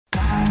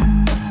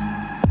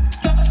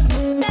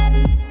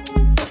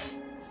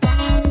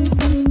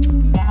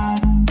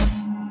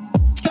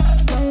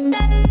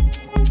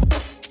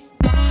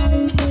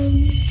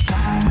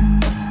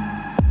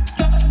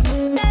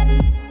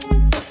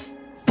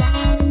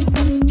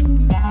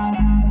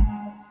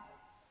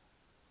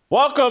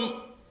Welcome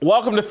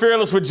to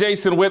Fearless with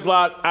Jason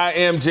Whitlock. I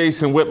am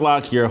Jason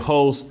Whitlock, your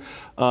host.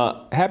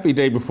 Happy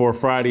day before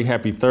Friday.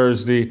 Happy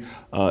Thursday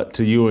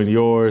to you and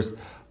yours.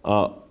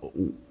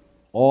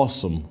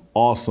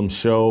 Awesome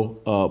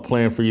show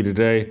planned for you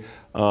today.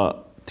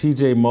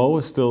 TJ Moe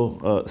is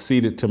still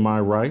seated to my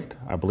right.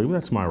 I believe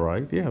that's my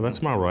right. Yeah,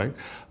 that's my right.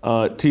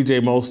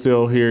 TJ Moe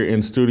still here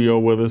in studio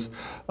with us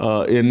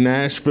in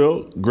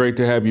Nashville. Great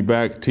to have you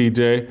back,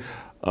 TJ.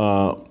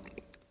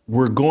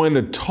 We're going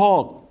to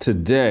talk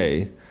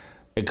today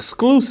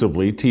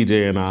exclusively,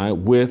 TJ and I,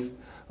 with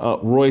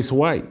Royce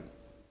White,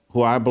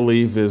 who I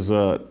believe is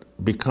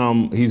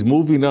he's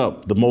moving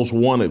up the most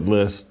wanted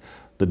list,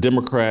 the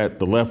Democrat,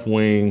 the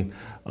left-wing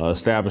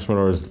establishment,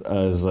 or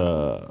as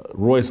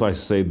Royce likes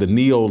to say, the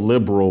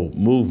neoliberal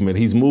movement.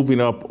 He's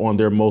moving up on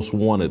their most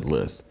wanted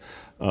list.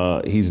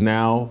 He's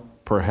now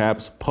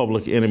perhaps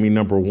public enemy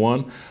number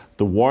one.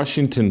 The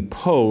Washington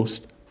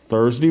Post,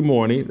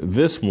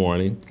 this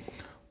morning,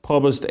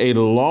 published a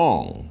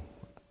long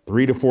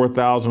 3,000 to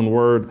 4,000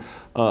 word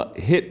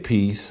hit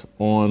piece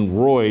on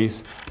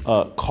Royce,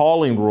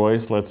 calling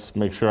Royce, let's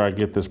make sure I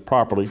get this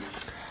properly,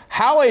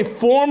 how a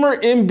former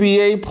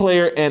NBA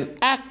player and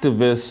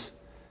activist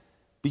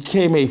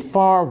became a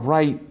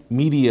far-right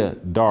media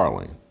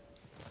darling.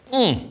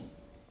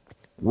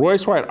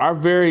 Royce White, our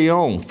very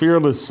own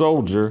fearless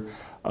soldier,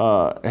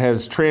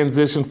 has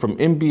transitioned from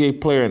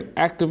NBA player and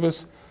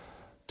activist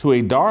to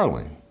a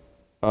darling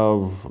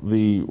of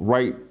the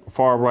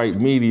far-right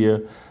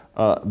media.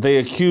 They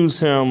accuse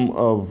him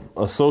of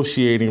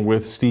associating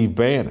with Steve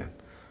Bannon.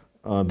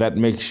 That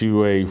makes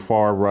you a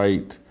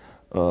far-right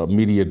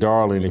media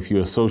darling if you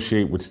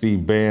associate with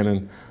Steve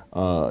Bannon.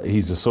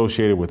 He's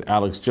associated with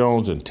Alex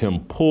Jones and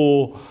Tim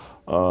Pool.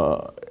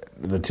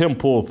 The Tim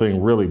Pool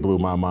thing really blew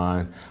my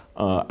mind.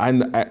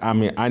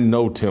 I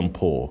know Tim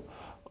Pool.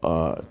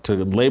 To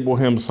label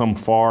him some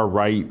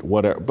far-right,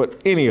 whatever,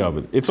 but any of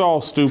it, it's all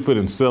stupid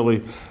and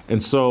silly.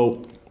 And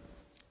so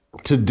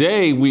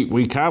today,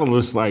 we kind of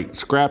just like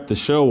scrapped the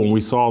show when we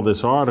saw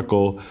this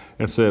article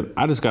and said,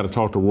 I just got to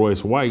talk to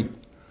Royce White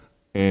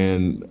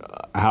and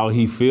how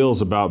he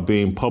feels about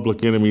being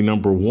public enemy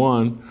number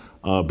one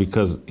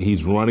because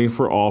he's running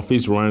for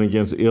office, running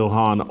against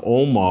Ilhan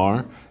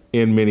Omar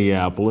in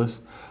Minneapolis.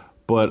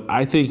 But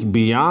I think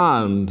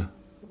beyond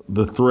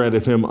the threat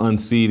of him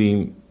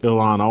unseating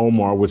Ilhan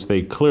Omar, which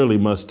they clearly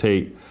must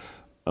take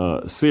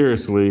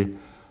seriously,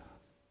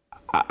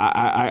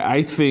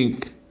 I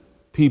think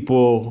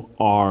people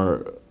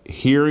are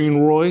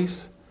hearing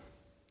Royce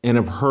and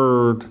have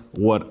heard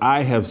what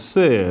I have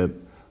said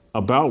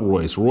about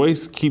Royce.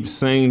 Royce keeps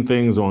saying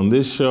things on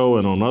this show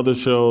and on other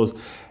shows.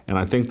 And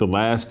I think the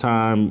last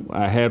time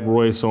I had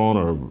Royce on,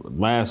 or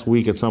last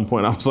week at some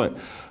point, I was like,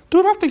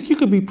 dude, I think you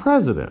could be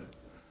president.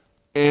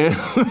 And,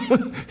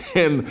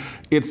 and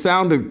it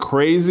sounded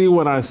crazy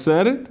when I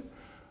said it,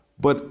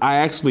 but I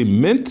actually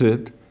meant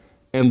it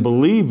and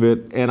believe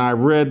it. And I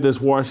read this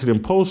Washington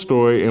Post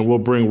story, and we'll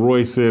bring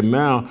Royce in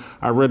now.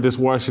 I read this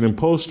Washington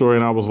Post story,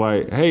 and I was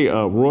like, hey,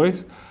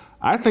 Royce,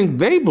 I think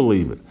they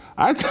believe it.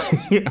 I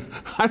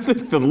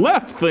think the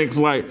left thinks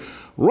like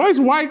Royce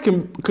White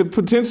could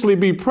potentially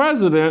be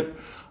president.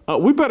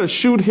 We better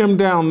shoot him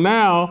down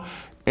now.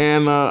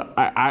 And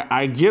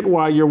I get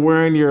why you're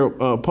wearing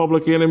your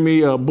public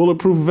enemy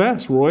bulletproof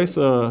vest, Royce.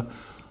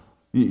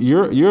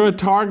 You're a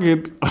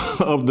target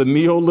of the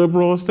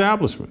neoliberal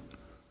establishment.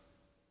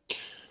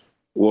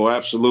 Well,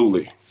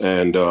 absolutely.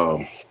 And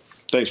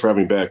thanks for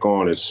having me back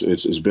on.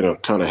 It's been a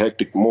kind of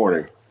hectic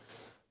morning,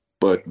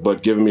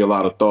 but giving me a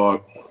lot of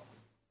thought.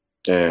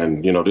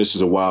 And, you know, this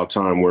is a wild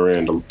time we're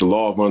in, the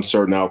law of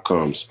uncertain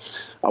outcomes.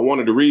 I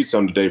wanted to read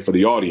some today for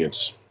the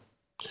audience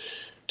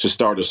to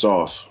start us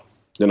off.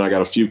 Then I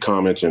got a few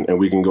comments and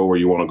we can go where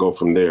you want to go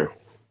from there.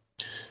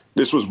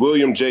 This was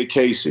William J.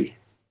 Casey,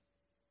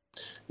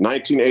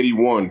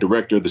 1981,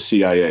 director of the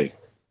CIA.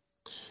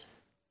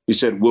 He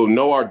said, we'll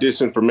know our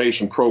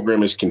disinformation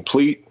program is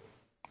complete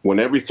when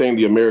everything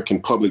the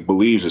American public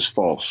believes is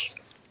false.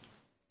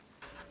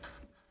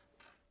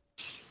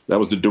 That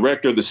was the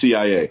director of the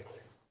CIA.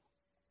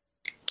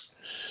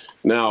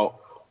 Now,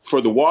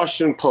 for the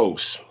Washington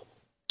Post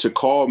to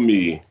call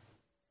me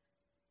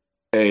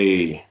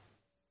a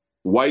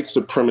white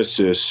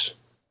supremacist,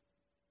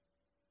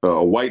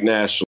 a white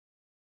nationalist,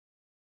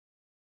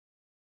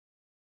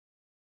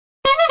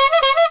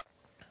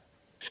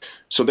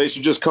 so they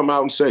should just come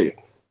out and say it,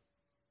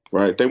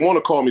 right? They want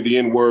to call me the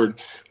N-word,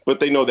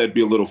 but they know that'd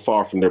be a little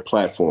far from their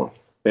platform.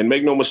 And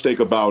make no mistake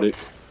about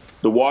it,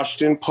 the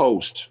Washington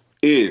Post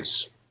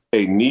is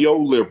a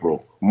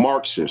neoliberal,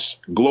 Marxist,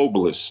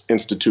 globalist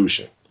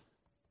institution.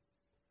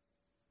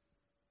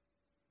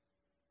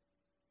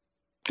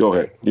 Go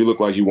ahead. You look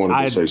like you wanted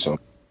to say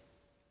something.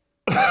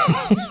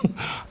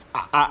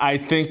 I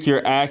think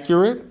you're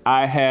accurate.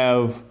 I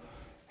have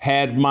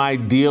had my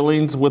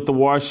dealings with the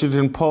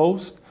Washington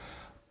Post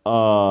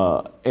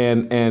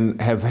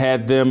and have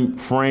had them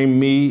frame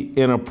me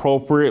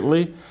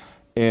inappropriately.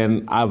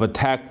 And I've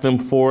attacked them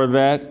for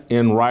that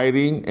in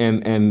writing.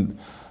 And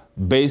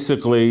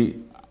basically,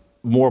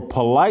 more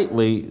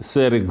politely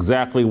said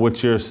exactly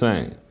what you're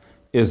saying.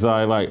 Is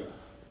like,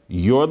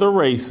 you're the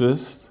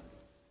racist,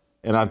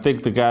 and I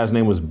think the guy's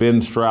name was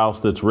Ben Strauss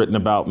that's written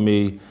about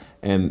me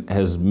and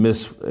has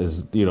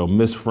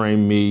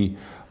misframed me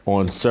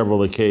on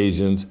several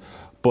occasions.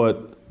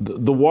 But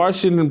the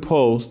Washington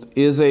Post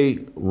is a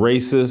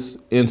racist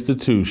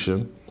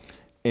institution,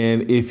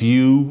 and if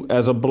you,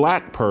 as a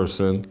black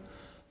person,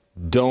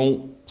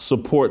 don't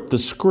support the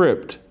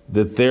script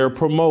that they're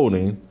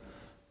promoting,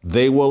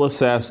 they will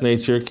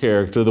assassinate your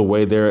character the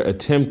way they're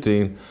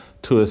attempting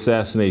to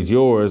assassinate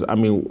yours. I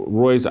mean,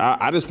 Royce,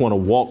 I just want to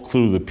walk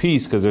through the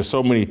piece because there's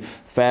so many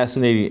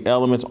fascinating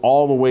elements,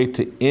 all the way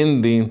to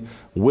ending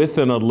with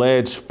an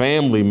alleged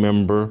family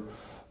member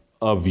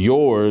of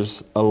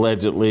yours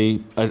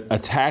allegedly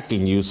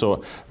attacking you.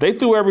 So they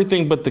threw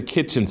everything but the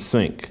kitchen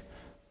sink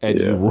at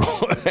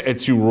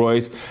you,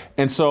 Royce.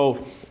 And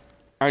so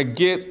I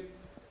get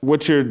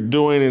what you're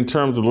doing in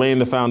terms of laying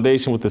the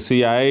foundation with the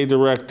CIA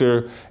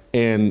director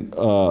and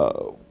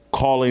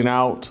calling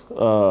out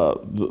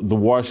the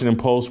Washington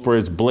Post for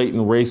its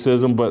blatant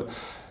racism. But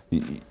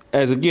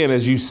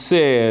as you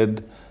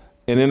said,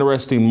 an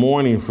interesting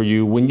morning for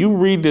you. When you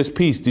read this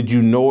piece, did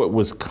you know it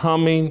was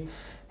coming?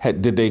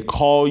 Did they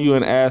call you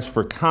and ask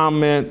for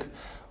comment?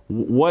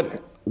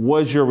 What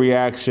was your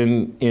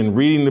reaction in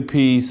reading the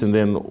piece? And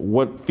then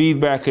what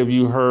feedback have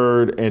you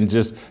heard? And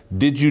just,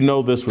 did you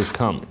know this was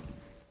coming?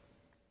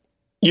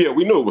 Yeah,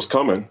 we knew it was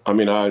coming. I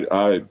mean,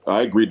 I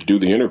agreed to do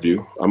the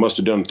interview. I must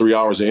have done 3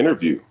 hours of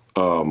interview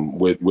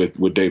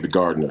with David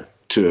Gardner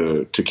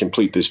to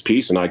complete this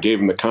piece. And I gave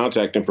him the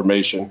contact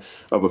information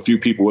of a few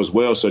people as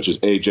well, such as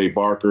A.J.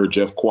 Barker,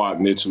 Jeff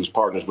Quatnitz, who's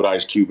partners with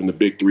Ice Cube in the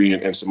Big Three,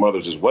 and some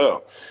others as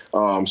well.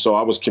 So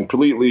I was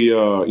completely,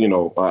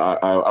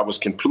 I was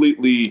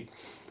completely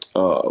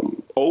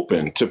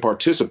open to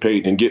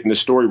participate in getting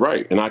this story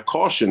right. And I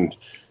cautioned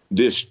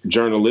this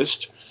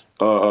journalist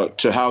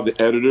to how the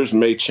editors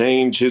may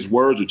change his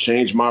words or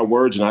change my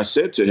words. And I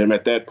said to him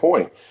at that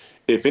point,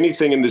 if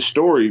anything in this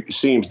story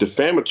seems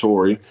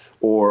defamatory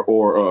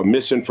or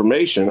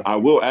misinformation, I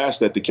will ask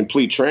that the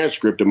complete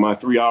transcript of my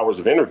 3 hours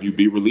of interview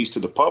be released to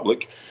the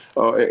public.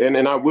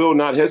 And I will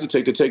not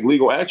hesitate to take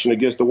legal action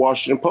against the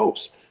Washington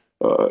Post.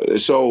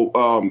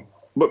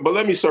 But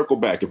let me circle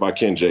back if I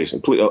can, Jason.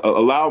 Please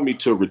allow me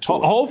to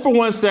retort. Hold for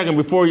 1 second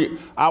before you.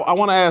 I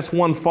want to ask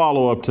one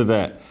follow-up to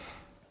that.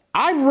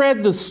 I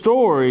read the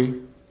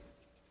story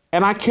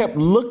and I kept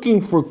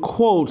looking for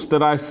quotes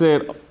that I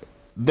said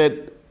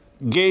that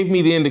gave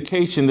me the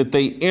indication that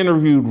they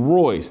interviewed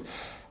Royce.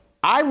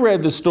 I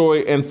read the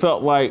story and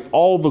felt like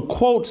all the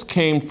quotes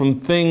came from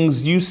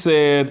things you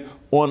said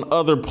on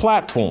other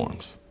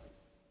platforms.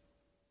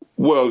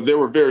 Well, there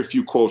were very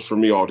few quotes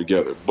from me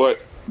altogether.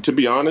 But to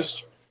be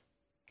honest,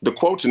 the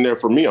quotes in there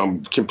for me,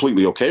 I'm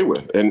completely okay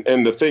with.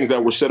 And the things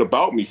that were said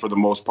about me, for the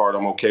most part,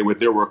 I'm okay with.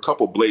 There were a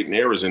couple blatant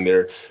errors in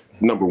there.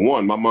 Number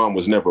one, my mom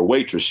was never a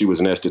waitress. She was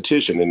an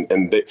esthetician.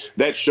 And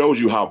that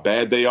shows you how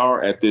bad they are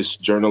at this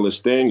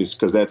journalist thing, is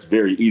because that's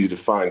very easy to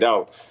find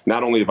out.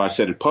 Not only have I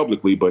said it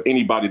publicly, but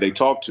anybody they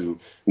talk to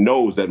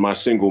knows that my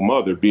single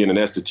mother being an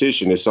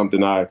esthetician is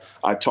something I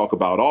talk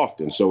about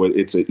often. So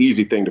it's an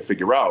easy thing to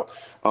figure out.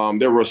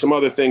 There were some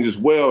other things as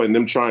well, and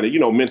them trying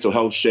to, mental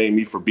health shame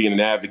me for being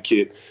an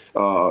advocate,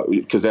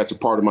 because that's a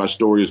part of my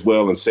story as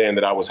well, and saying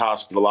that I was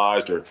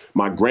hospitalized, or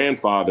my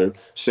grandfather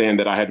saying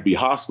that I had to be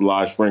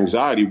hospitalized for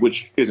anxiety,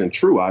 which isn't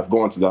true. I've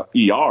gone to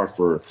the ER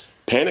for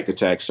panic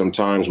attacks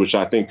sometimes, which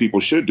I think people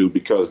should do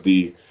because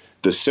the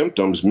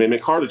symptoms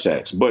mimic heart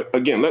attacks. But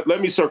again,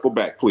 let me circle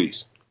back,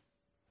 please.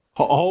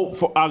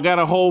 I got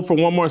to hold for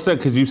 1 more second,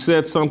 because you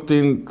said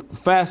something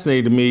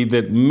fascinating to me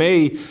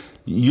that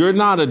you're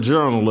not a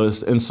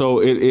journalist, and so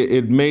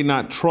it may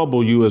not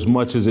trouble you as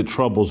much as it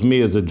troubles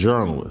me as a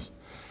journalist.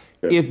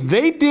 Yeah. If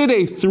they did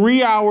a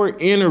 3-hour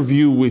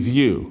interview with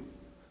you,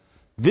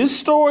 this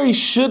story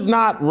should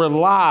not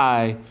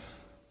rely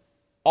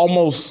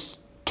almost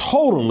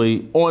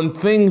totally on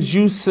things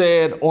you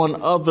said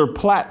on other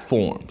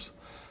platforms.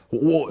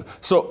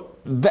 So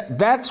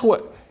that's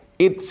what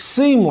it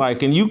seemed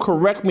like, and you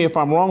correct me if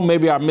I'm wrong.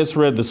 Maybe I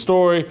misread the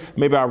story.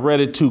 Maybe I read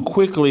it too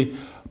quickly.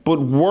 But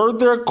were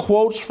there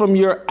quotes from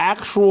your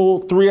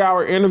actual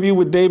 3-hour interview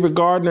with David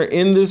Gardner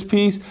in this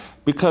piece?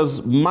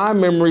 Because my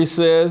memory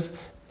says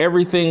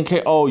everything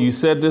came, you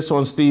said this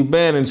on Steve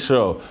Bannon's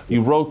show.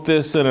 You wrote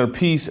this in a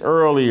piece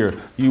earlier.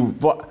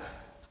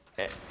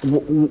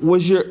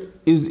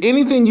 Is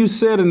anything you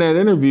said in that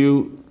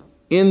interview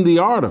in the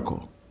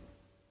article?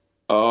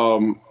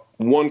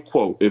 One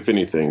quote, if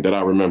anything, that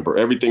I remember.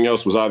 Everything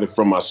else was either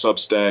from my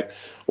Substack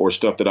or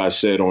stuff that I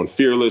said on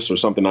Fearless, or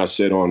something I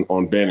said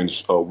on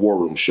Bannon's War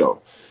Room show.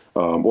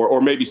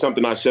 Or maybe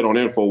something I said on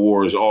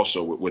InfoWars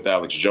also with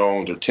Alex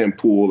Jones or Tim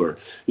Pool, or,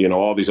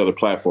 all these other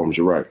platforms.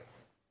 You're right.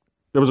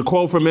 There was a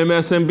quote from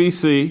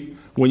MSNBC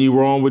when you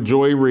were on with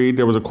Joy Reid.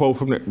 There was a quote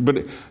from there.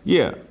 But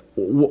yeah,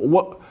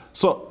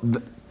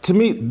 to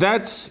me,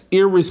 that's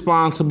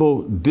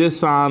irresponsible,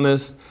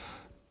 dishonest,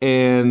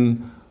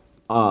 and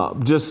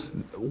Just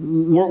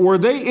were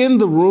they in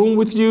the room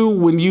with you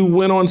when you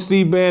went on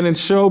Steve Bannon's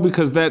show?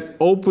 Because that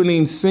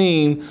opening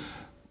scene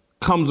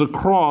comes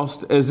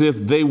across as if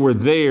they were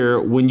there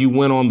when you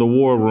went on the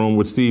War Room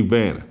with Steve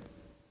Bannon.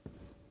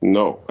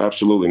 No,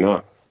 absolutely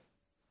not.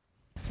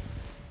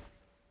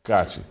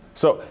 Gotcha.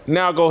 So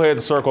now go ahead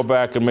and circle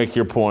back and make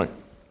your point.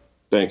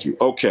 Thank you.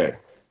 Okay.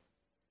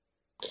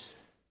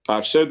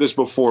 I've said this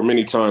before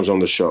many times on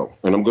the show,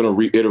 and I'm going to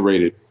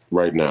reiterate it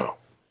right now.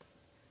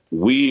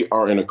 We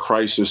are in a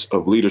crisis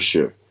of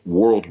leadership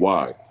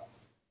worldwide.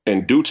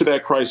 And due to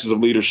that crisis of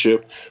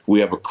leadership, we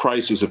have a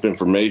crisis of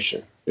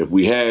information. If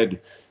we had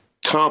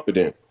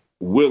competent,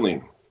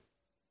 willing,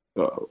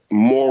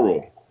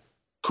 moral,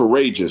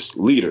 courageous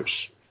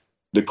leaders,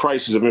 the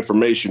crisis of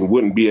information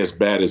wouldn't be as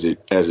bad as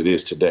it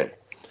is today.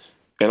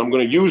 And I'm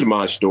going to use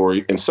my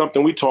story and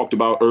something we talked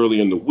about early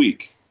in the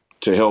week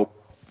to help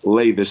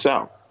lay this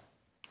out.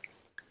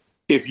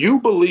 If you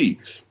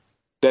believe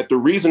that the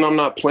reason I'm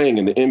not playing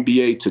in the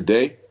NBA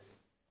today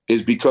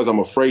is because I'm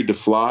afraid to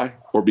fly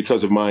or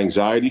because of my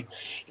anxiety,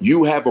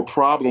 you have a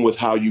problem with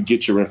how you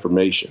get your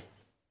information.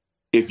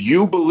 If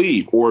you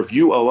believe or if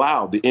you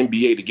allow the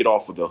NBA to get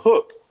off of the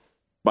hook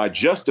by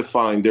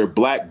justifying their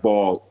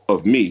blackballing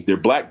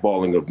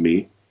of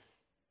me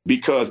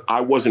because I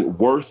wasn't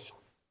worth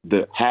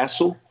the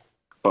hassle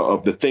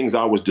of the things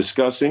I was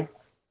discussing,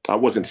 I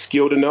wasn't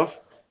skilled enough,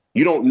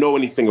 you don't know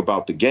anything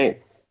about the game.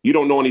 You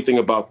don't know anything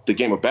about the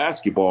game of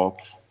basketball,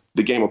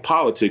 the game of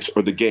politics,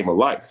 or the game of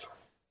life.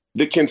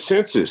 The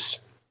consensus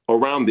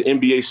around the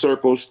NBA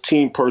circles,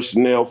 team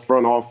personnel,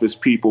 front office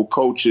people,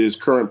 coaches,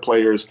 current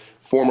players,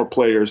 former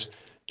players,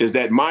 is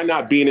that my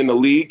not being in the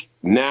league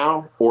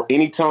now or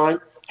anytime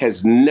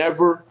has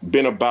never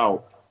been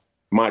about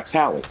my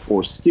talent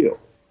or skill.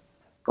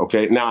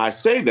 Okay, now I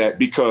say that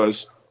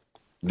because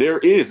there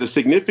is a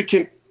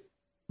significant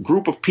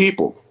group of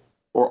people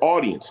or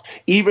audience,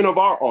 even of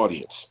our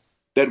audience,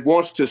 that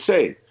wants to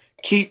say,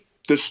 keep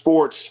the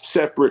sports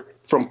separate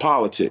from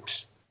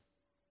politics.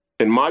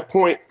 And my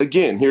point,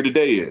 again, here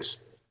today is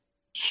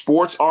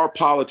sports are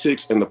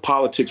politics and the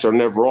politics are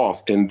never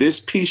off. And this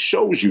piece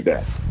shows you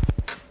that.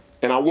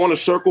 And I want to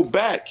circle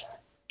back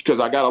because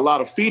I got a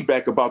lot of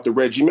feedback about the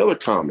Reggie Miller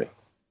comment.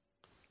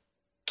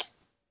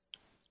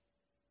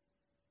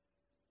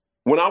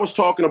 When I was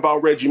talking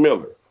about Reggie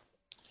Miller,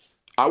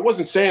 I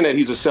wasn't saying that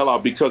he's a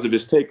sellout because of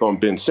his take on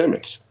Ben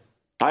Simmons.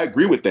 I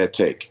agree with that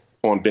take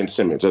on Ben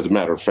Simmons. As a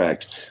matter of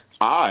fact,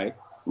 I,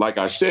 like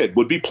I said,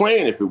 would be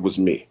playing if it was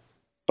me.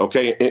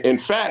 Okay. In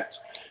fact,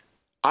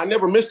 I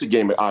never missed a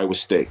game at Iowa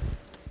State.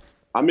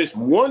 I missed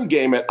one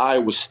game at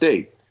Iowa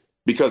State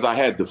because I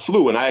had the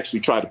flu, and I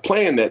actually tried to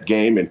play in that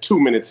game. And 2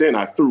 minutes in,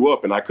 I threw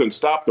up and I couldn't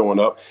stop throwing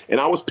up.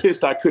 And I was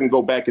pissed I couldn't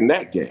go back in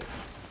that game.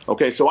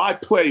 Okay. So I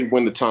play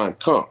when the time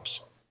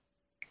comes.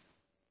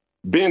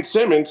 Ben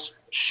Simmons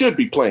should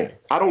be playing.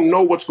 I don't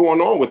know what's going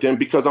on with him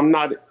because I'm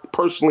not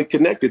personally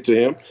connected to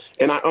him.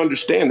 And I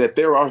understand that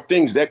there are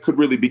things that could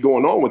really be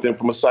going on with him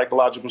from a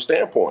psychological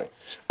standpoint.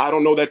 I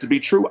don't know that to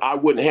be true. I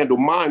wouldn't handle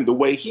mine the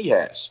way he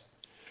has.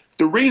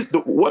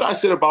 What I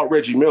said about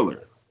Reggie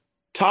Miller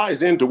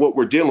ties into what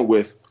we're dealing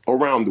with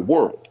around the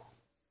world.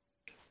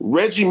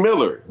 Reggie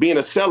Miller being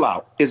a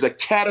sellout is a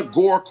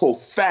categorical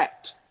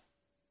fact.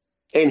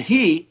 And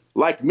he,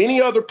 like many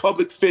other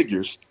public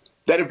figures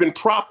that have been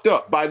propped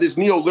up by this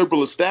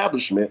neoliberal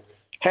establishment,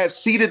 have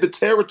ceded the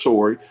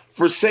territory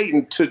for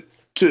Satan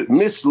to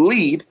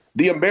mislead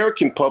the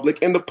American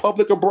public and the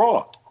public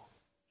abroad.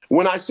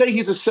 When I say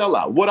he's a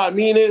sellout, what I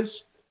mean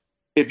is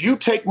if you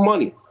take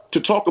money to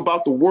talk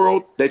about the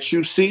world that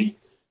you see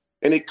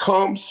and it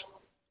comes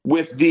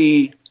with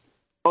the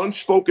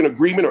unspoken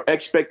agreement or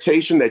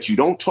expectation that you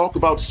don't talk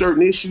about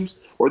certain issues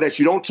or that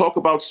you don't talk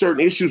about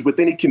certain issues with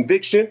any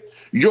conviction,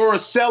 you're a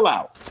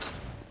sellout.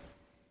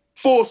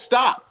 Full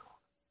stop.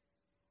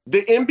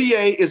 The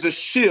NBA is a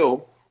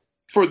shill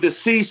for the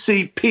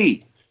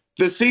CCP.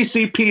 The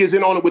CCP is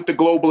in on it with the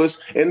globalists,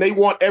 and they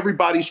want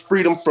everybody's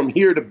freedom from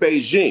here to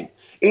Beijing.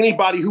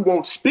 Anybody who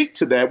won't speak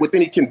to that with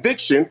any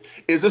conviction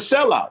is a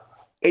sellout.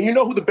 And you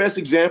know who the best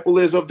example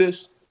is of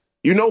this?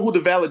 You know who the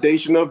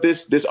validation of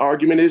this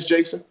argument is,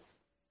 Jason?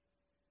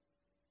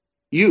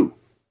 You.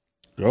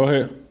 Go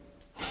ahead.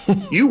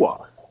 You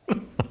are.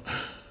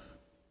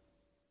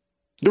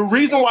 The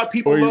reason why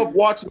people love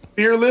watching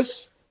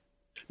Fearless,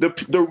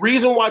 the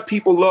reason why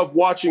people love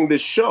watching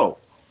this show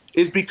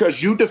is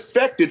because you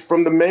defected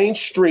from the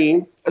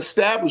mainstream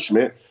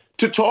establishment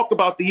to talk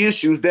about the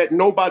issues that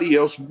nobody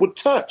else would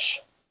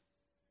touch.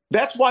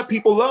 That's why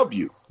people love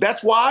you.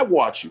 That's why I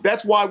watch you.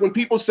 That's why when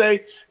people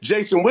say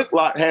Jason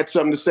Whitlock had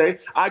something to say,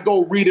 I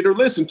go read it or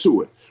listen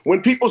to it.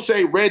 When people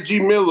say Reggie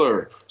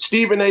Miller,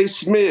 Stephen A.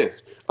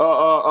 Smith,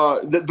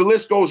 the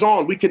list goes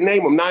on, we could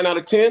name them 9 out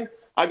of 10.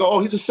 I go, oh,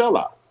 he's a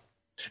sellout.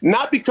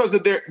 Not because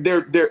of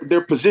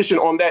their position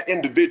on that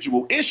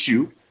individual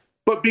issue,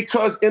 but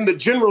because in the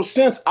general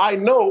sense, I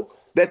know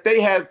that they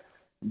have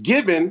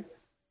given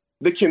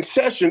the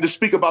concession to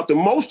speak about the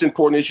most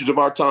important issues of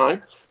our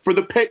time for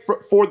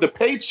the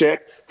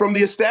paycheck from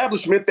the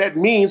establishment that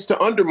means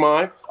to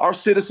undermine our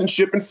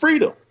citizenship and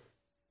freedom.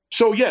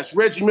 So yes,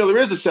 Reggie Miller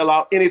is a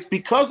sellout, and it's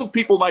because of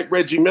people like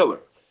Reggie Miller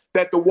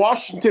that the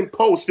Washington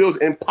Post feels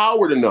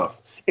empowered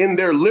enough in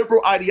their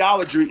liberal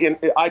ideology and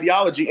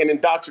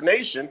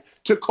indoctrination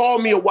to call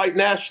me a white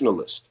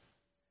nationalist.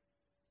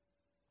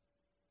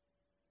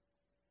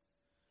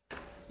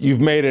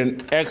 You've made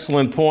an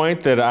excellent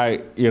point that I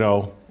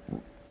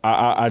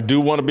do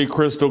want to be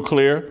crystal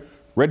clear.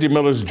 Reggie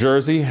Miller's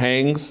jersey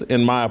hangs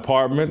in my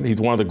apartment.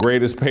 He's one of the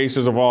greatest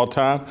Pacers of all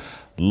time.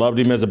 Loved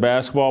him as a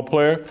basketball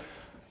player.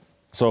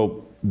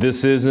 So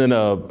this isn't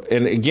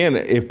and again,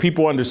 if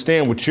people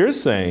understand what you're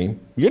saying,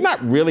 you're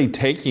not really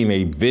taking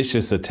a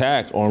vicious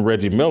attack on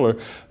Reggie Miller.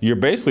 You're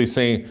basically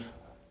saying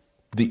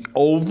the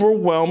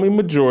overwhelming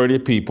majority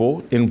of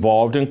people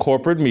involved in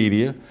corporate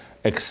media,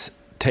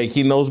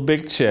 taking those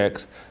big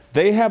checks,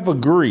 they have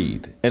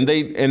agreed, and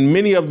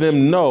many of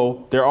them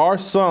know. There are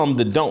some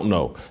that don't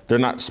know. They're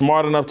not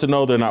smart enough to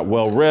know. They're not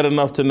well-read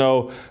enough to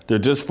know. They're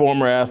just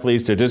former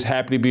athletes. They're just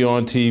happy to be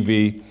on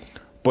TV.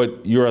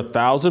 But you're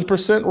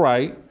 1,000%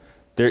 right.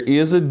 There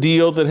is a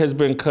deal that has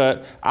been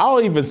cut. I'll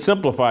even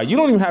simplify. You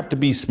don't even have to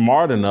be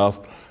smart enough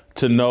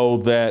to know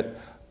that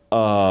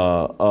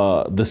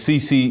the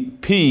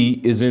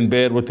CCP is in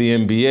bed with the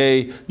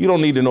NBA. You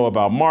don't need to know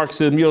about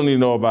Marxism. You don't need to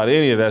know about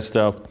any of that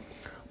stuff.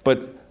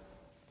 But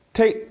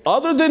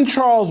other than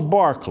Charles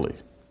Barkley,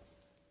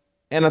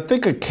 and I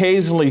think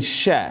occasionally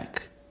Shaq,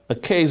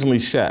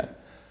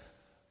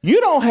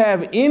 you don't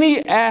have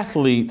any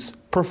athletes,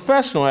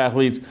 professional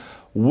athletes,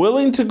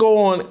 willing to go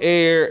on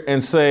air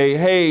and say,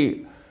 hey,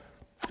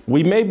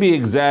 we may be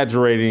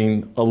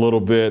exaggerating a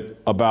little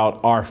bit about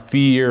our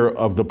fear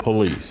of the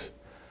police.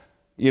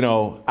 You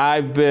know,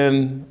 I've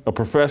been a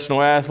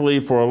professional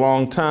athlete for a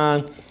long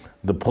time.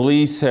 The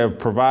police have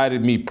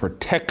provided me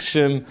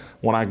protection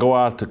when I go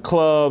out to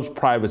clubs,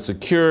 private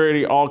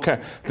security, all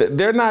kinds.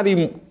 They're not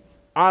even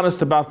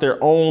honest about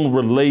their own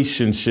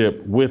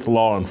relationship with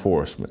law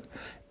enforcement.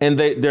 And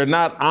they're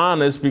not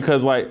honest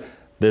because, like,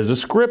 there's a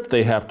script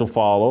they have to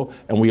follow,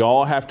 and we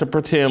all have to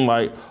pretend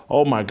like,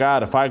 oh my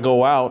God, if I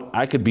go out,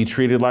 I could be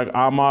treated like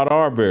Ahmaud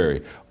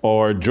Arbery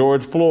or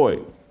George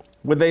Floyd.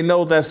 When they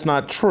know that's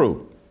not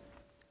true.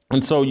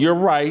 And so you're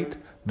right,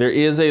 there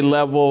is a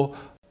level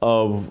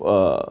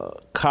of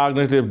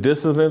cognitive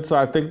dissonance,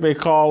 I think they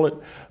call it,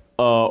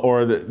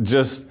 or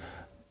just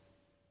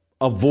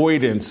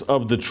avoidance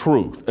of the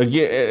truth.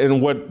 Again,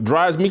 and what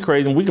drives me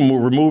crazy, and we can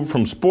remove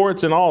from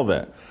sports and all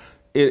that,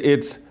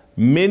 it's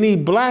many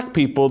black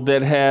people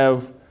that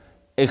have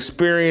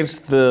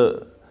experienced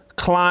the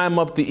climb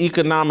up the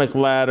economic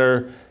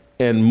ladder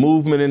and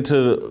movement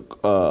into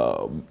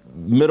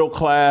middle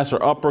class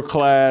or upper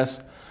class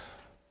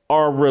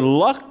are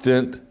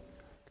reluctant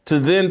to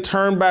then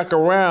turn back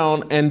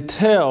around and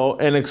tell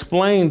and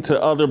explain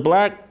to other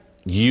black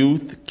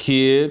youth,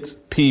 kids,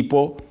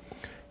 people,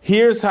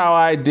 here's how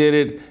I did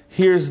it,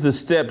 here's the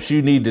steps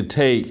you need to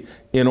take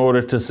in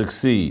order to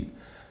succeed.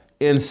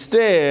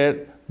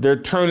 Instead, they're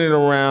turning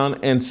around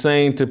and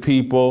saying to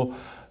people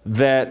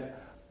that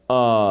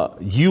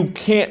you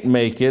can't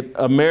make it.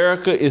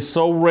 America is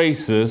so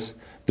racist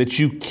that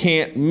you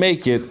can't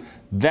make it.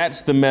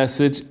 That's the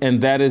message,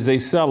 and that is a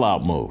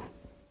sellout move.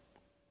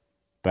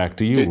 Back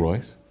to you,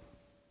 Royce.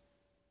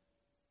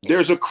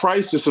 There's a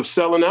crisis of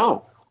selling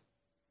out.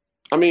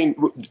 I mean,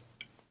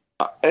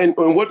 and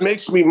what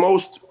makes me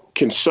most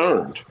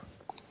concerned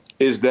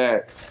is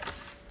that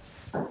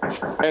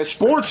as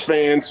sports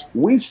fans,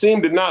 we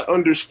seem to not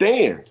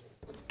understand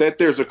that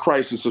there's a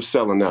crisis of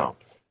selling out.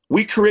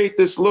 We create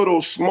this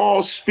little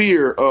small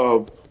sphere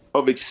of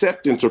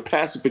acceptance or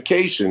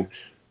pacification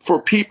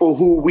for people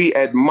who we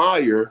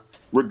admire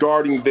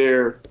regarding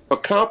their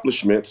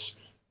accomplishments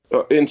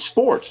in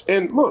sports.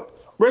 And look,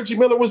 Reggie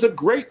Miller was a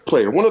great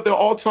player, one of the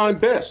all-time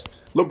best.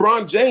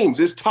 LeBron James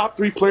is top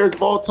 3 players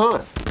of all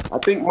time. I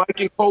think Mike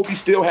and Kobe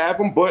still have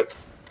him, but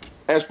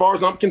as far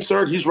as I'm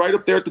concerned, he's right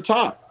up there at the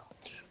top.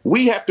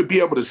 We have to be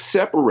able to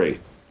separate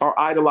our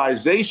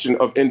idolization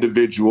of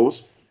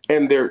individuals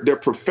and their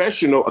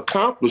professional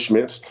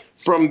accomplishments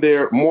from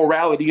their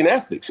morality and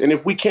ethics. And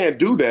if we can't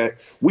do that,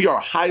 we are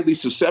highly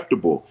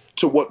susceptible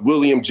to what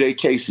William J.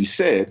 Casey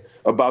said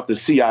about the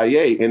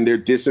CIA and their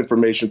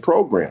disinformation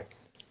program.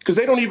 Because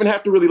they don't even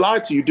have to really lie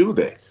to you, do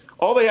they?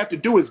 All they have to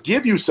do is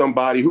give you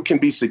somebody who can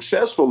be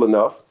successful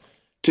enough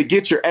to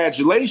get your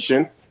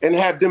adulation and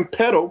have them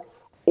peddle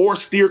or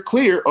steer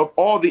clear of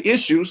all the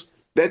issues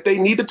that they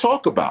need to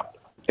talk about.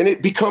 And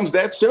it becomes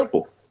that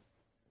simple.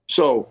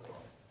 So.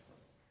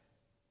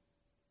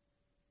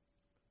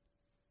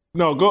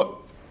 No,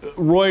 go,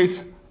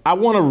 Royce, I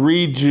want to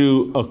read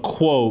you a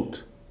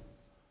quote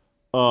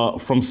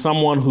from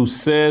someone who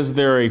says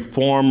they're a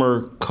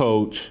former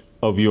coach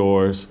of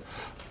yours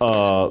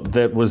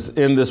that was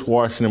in this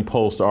Washington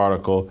Post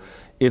article.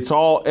 It's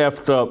all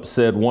effed up,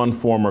 said one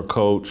former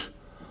coach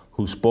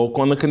who spoke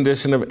on the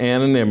condition of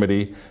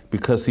anonymity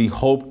because he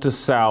hoped to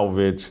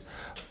salvage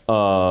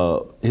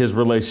his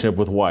relationship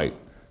with White.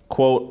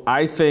 Quote,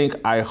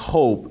 I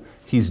hope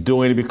He's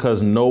doing it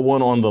because no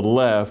one on the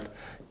left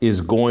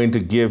is going to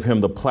give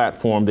him the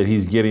platform that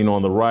he's getting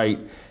on the right.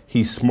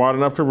 He's smart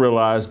enough to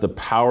realize the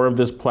power of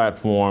this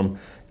platform,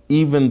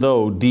 even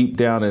though deep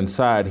down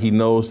inside he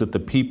knows that the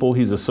people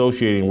he's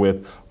associating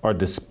with are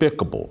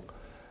despicable.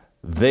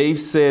 They've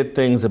said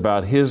things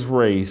about his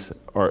race,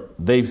 are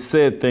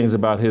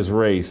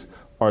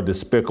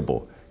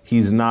despicable.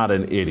 He's not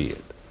an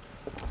idiot.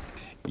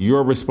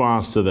 Your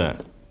response to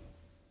that?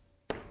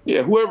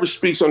 Yeah, whoever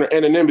speaks under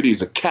anonymity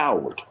is a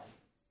coward.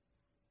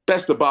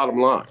 That's the bottom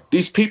line.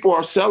 These people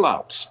are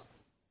sellouts.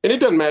 And it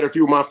doesn't matter if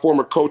you were my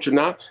former coach or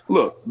not.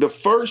 Look, the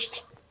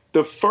first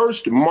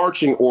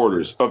marching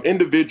orders of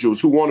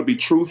individuals who want to be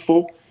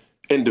truthful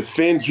and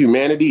defend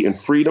humanity and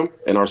freedom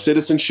and our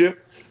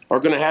citizenship are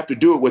going to have to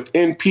do it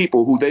within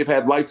people who they've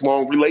had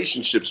lifelong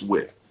relationships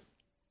with.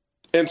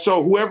 And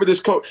so whoever this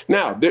coach,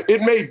 now,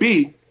 it may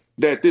be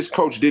that this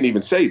coach didn't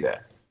even say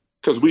that,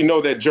 because we know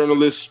that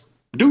journalists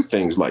do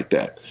things like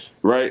that,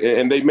 right?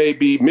 And they may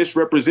be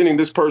misrepresenting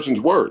this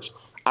person's words.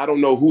 I don't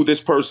know who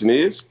this person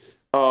is.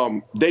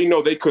 They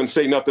know they couldn't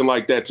say nothing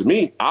like that to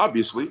me,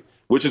 obviously,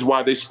 which is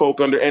why they spoke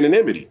under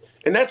anonymity.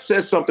 And that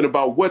says something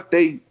about what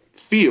they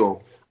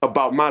feel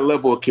about my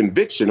level of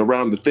conviction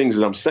around the things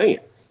that I'm saying.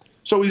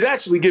 So he's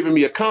actually giving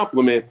me a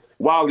compliment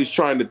while he's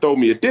trying to throw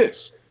me a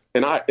diss.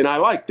 And I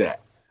like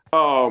that.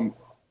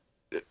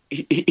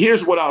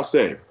 Here's what I'll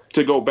say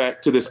to go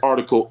back to this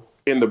article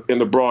in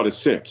the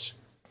broadest sense.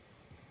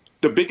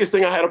 The biggest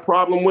thing I had a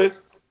problem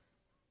with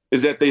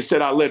is that they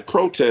said I led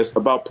protests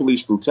about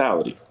police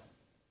brutality.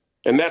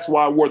 And that's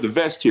why I wore the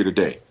vest here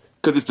today,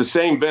 because it's the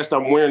same vest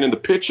I'm wearing in the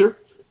picture.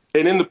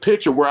 And in the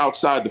picture, we're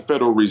outside the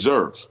Federal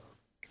Reserve.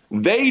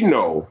 They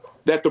know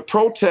that the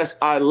protest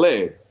I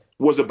led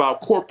was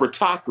about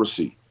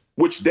corporatocracy,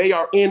 which they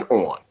are in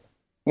on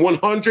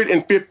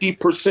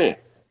 150%.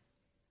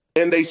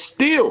 And they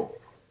still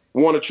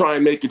want to try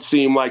and make it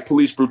seem like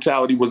police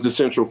brutality was the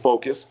central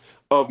focus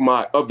of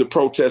the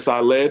protests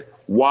I led.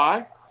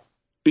 Why?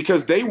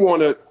 Because they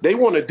want to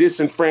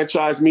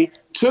disenfranchise me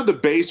to the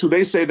base who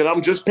they say that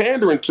I'm just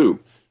pandering to,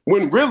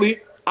 when really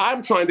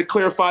I'm trying to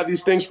clarify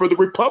these things for the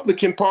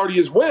Republican Party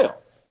as well,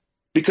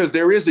 because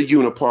there is a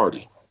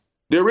uniparty.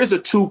 There is a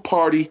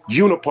two-party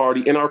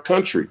uniparty in our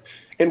country.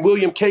 And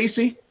William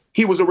Casey,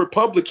 he was a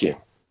Republican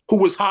who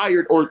was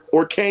hired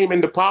or came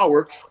into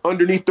power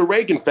underneath the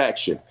Reagan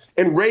faction.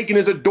 And Reagan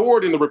is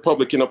adored in the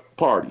Republican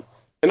Party.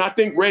 And I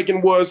think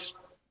Reagan was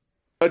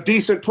a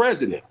decent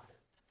president.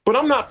 But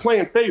I'm not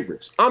playing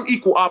favorites. I'm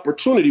equal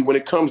opportunity when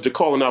it comes to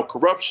calling out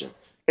corruption.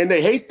 And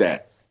they hate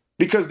that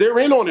because they're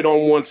in on it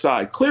on one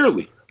side,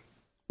 clearly.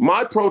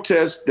 My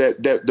protest,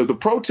 the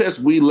protests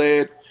we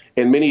led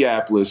in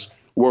Minneapolis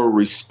were a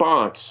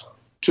response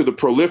to the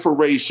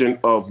proliferation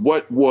of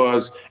what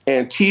was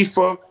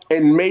Antifa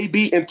and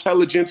maybe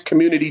intelligence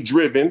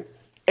community-driven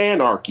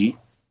anarchy.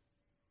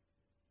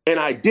 And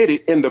I did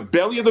it in the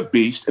belly of the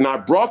beast, and I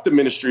brought the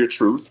ministry of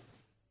truth,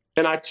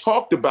 and I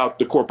talked about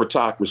the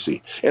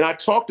corporatocracy, and I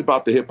talked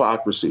about the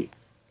hypocrisy.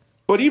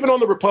 But even on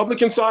the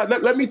Republican side,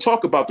 let me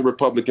talk about the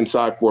Republican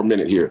side for a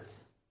minute here,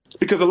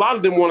 because a lot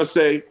of them want to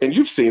say, and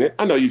you've seen it,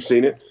 I know you've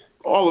seen it,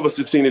 all of us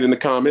have seen it in the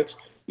comments,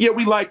 yeah,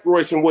 we liked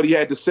Royce and what he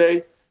had to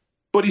say,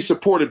 but he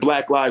supported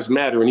Black Lives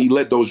Matter and he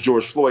led those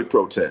George Floyd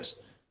protests.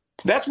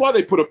 That's why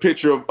they put a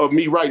picture of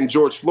me writing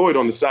George Floyd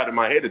on the side of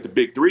my head at the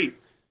Big Three.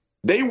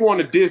 They want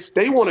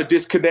to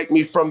disconnect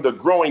me from the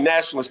growing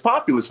nationalist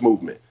populist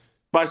movement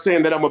by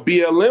saying that I'm a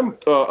BLM,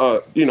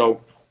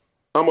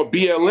 I'm a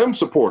BLM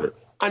supporter.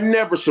 I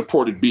never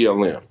supported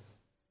BLM.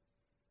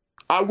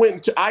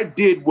 I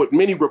did what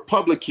many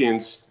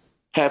Republicans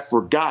have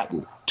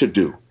forgotten to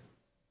do,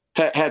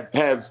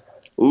 have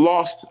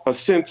lost a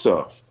sense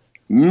of: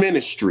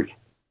 ministry.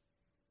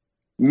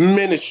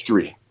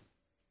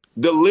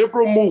 The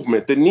liberal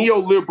movement, the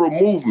neoliberal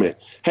movement,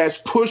 has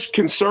pushed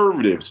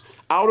conservatives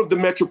out of the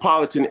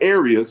metropolitan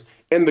areas,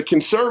 and the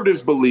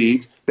conservatives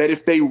believed that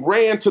if they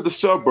ran to the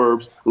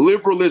suburbs,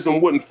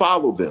 liberalism wouldn't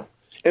follow them.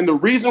 And the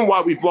reason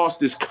why we've lost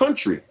this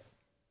country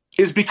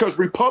is because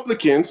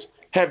Republicans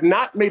have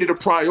not made it a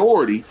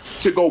priority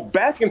to go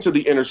back into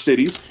the inner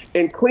cities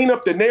and clean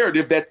up the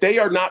narrative that they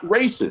are not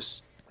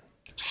racist.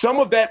 Some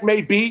of that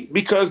may be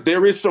because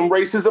there is some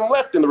racism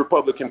left in the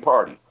Republican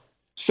Party.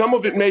 Some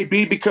of it may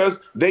be because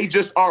they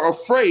just are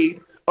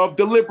afraid of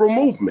the liberal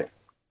movement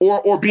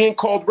or being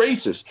called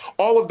racist.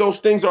 All of those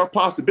things are a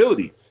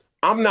possibility.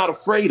 I'm not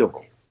afraid of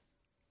them.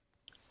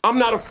 I'm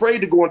not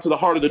afraid to go into the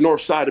heart of the north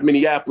side of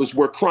Minneapolis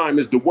where crime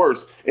is the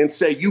worst and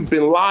say, you've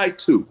been lied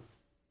to.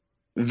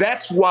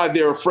 That's why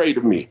they're afraid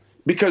of me,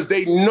 because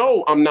they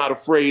know I'm not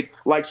afraid,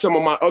 like some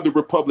of my other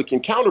Republican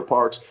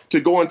counterparts,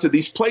 to go into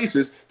these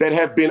places that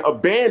have been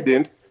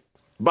abandoned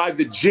by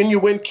the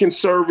genuine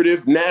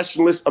conservative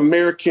nationalist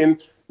American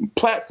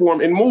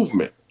platform and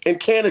movement and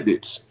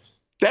candidates.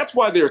 That's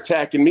why they're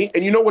attacking me.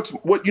 And you know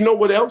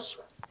what else?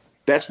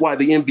 That's why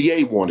the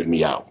NBA wanted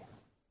me out,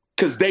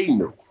 because they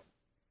knew.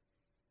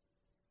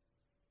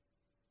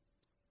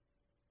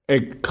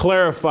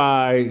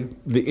 Clarify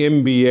the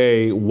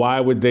NBA. Why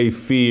would they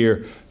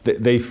fear?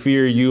 They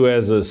fear you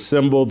as a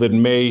symbol that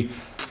may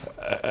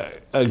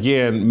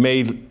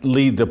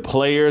lead the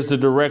players the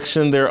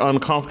direction they're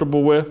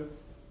uncomfortable with?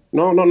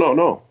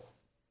 No.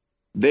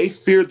 They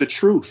fear the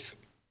truth.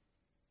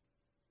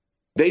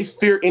 They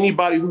fear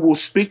anybody who will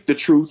speak the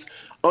truth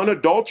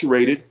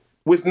unadulterated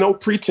with no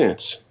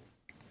pretense.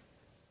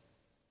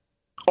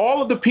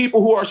 All of the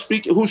people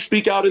who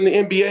speak out in the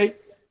NBA,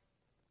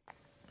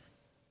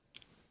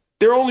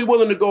 they're only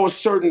willing to go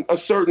to a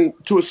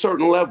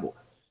certain level.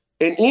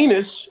 And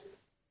Enos,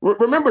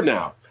 remember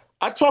now,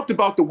 I talked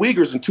about the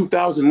Uyghurs in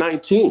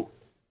 2019.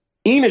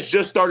 Enos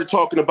just started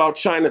talking about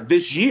China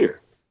this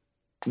year.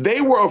 They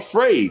were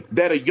afraid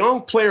that a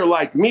young player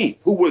like me,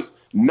 who was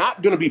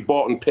not going to be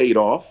bought and paid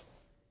off,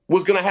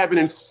 was going to have an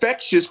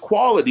infectious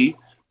quality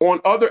on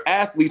other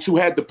athletes who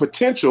had the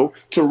potential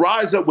to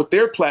rise up with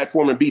their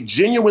platform and be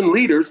genuine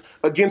leaders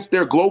against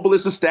their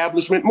globalist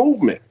establishment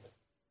movement.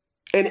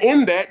 And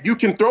in that, you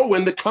can throw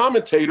in the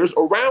commentators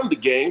around the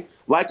game,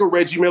 like a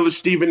Reggie Miller,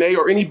 Stephen A.,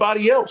 or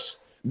anybody else.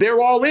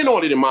 They're all in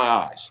on it in my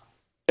eyes.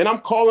 And I'm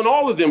calling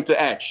all of them to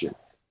action.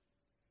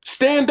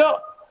 Stand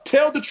up.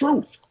 Tell the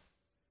truth.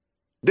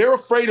 They're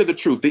afraid of the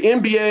truth. The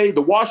NBA,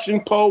 the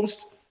Washington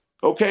Post,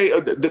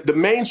 the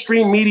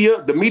mainstream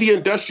media, the media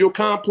industrial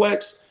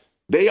complex,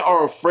 they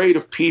are afraid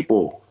of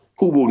people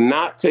who will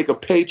not take a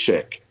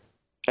paycheck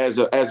as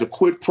a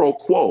quid pro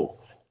quo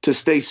to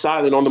stay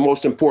silent on the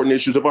most important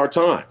issues of our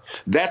time.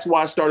 That's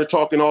why I started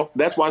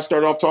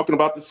off talking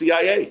about the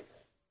CIA.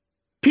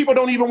 People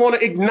don't even want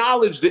to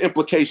acknowledge the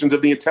implications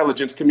of the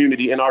intelligence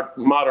community in our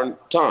modern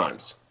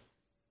times.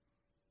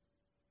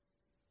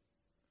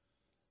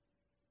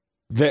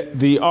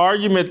 The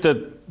argument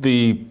that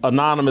the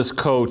anonymous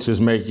coach is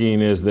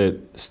making is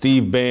that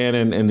Steve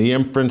Bannon and the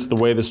inference, the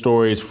way the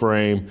story is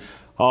framed,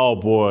 oh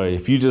boy,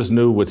 if you just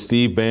knew what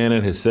Steve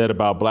Bannon has said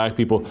about black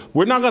people.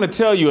 We're not going to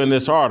tell you in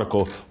this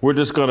article. We're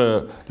just going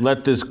to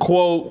let this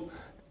quote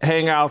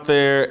hang out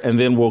there, and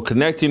then we'll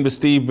connect him to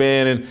Steve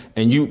Bannon.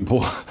 And you,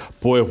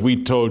 boy, if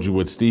we told you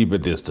what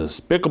this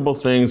despicable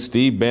thing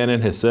Steve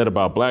Bannon has said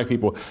about black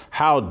people,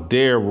 how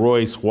dare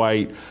Royce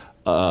White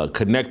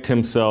connect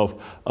himself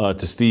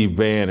to Steve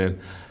Bannon.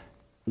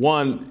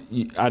 One,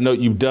 I know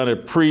you've done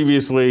it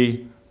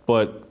previously,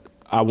 but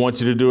I want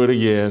you to do it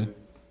again.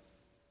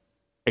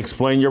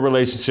 Explain your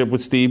relationship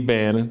with Steve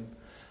Bannon,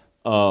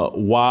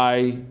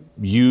 why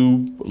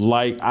you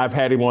like, I've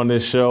had him on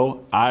this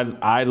show.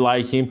 I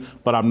like him,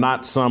 but I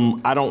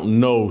don't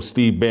know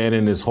Steve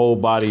Bannon, his whole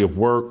body of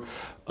work.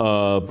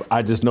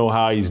 I just know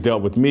how he's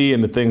dealt with me,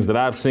 and the things that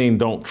I've seen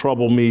don't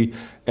trouble me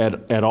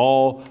at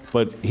all.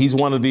 But he's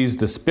one of these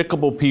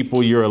despicable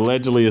people you're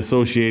allegedly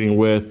associating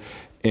with,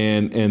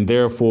 and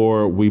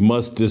therefore we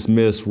must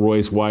dismiss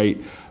Royce White.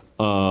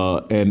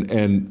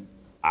 And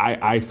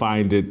I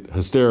find it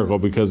hysterical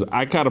because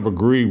I kind of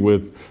agree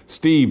with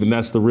Steve, and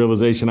that's the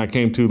realization I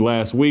came to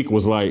last week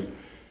was like,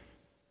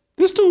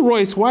 this dude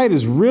Royce White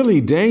is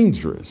really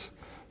dangerous.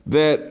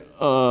 That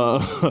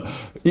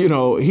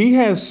he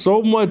has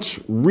so much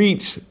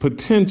reach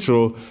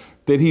potential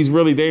that he's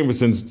really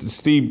dangerous. And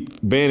Steve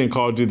Bannon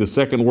called you the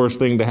second worst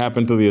thing to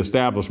happen to the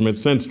establishment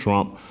since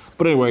Trump.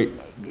 But anyway,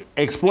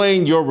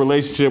 explain your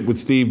relationship with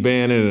Steve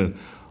Bannon and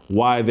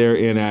why they're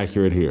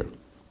inaccurate here.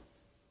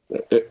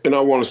 And I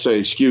want to say,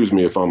 excuse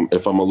me if I'm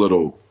a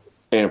little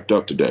amped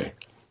up today,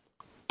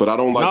 but I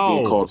don't like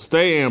being called.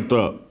 Stay amped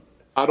up.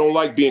 I don't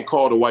like being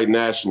called a white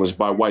nationalist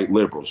by white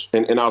liberals.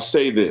 And I'll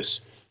say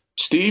this.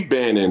 Steve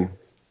Bannon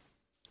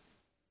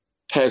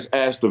has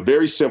asked a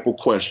very simple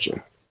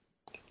question.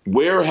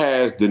 Where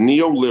has the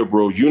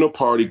neoliberal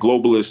uniparty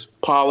globalist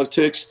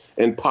politics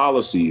and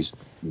policies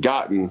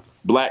gotten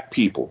black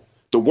people,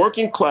 the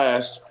working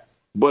class,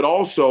 but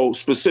also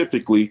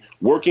specifically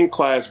working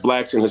class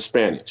blacks and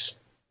Hispanics?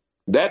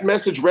 That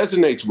message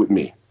resonates with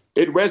me.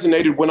 It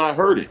resonated when I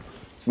heard it,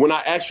 when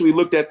I actually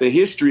looked at the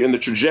history and the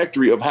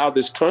trajectory of how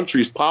this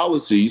country's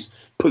policies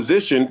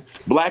positioned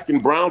black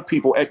and brown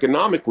people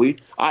economically.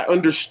 I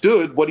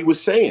understood what he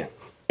was saying.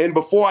 And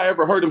before I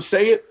ever heard him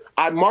say it,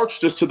 I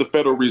marched us to the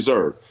Federal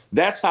Reserve.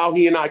 That's how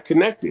he and I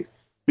connected,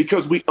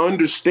 because we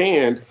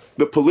understand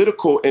the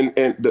political and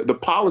the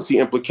policy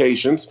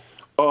implications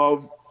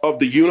of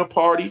the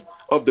uniparty,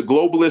 of the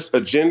globalist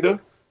agenda,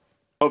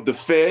 of the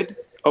Fed,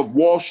 of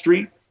Wall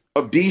Street,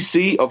 of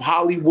DC, of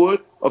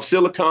Hollywood, of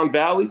Silicon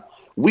Valley.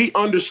 We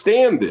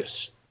understand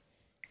this.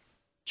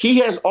 He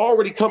has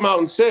already come out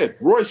and said,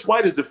 Royce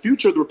White is the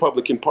future of the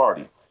Republican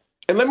Party.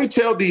 And let me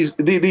tell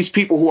these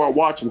people who are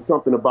watching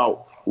something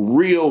about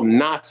real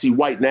Nazi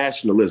white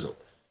nationalism.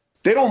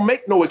 They don't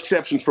make no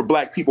exceptions for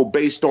black people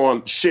based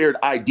on shared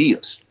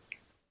ideas.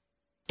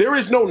 There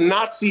is no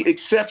Nazi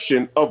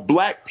exception of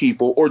black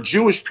people or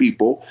Jewish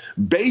people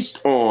based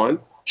on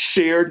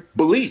shared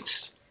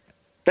beliefs.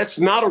 That's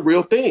not a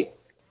real thing.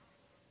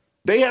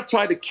 They have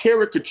tried to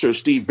caricature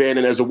Steve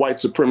Bannon as a white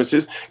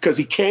supremacist because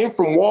he came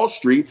from Wall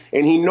Street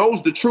and he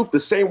knows the truth the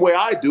same way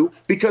I do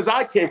because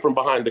I came from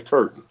behind the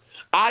curtain.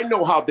 I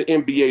know how the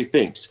NBA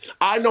thinks.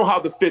 I know how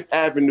the Fifth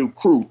Avenue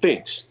crew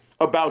thinks.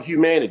 about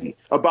humanity,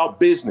 about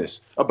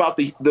business, about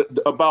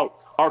about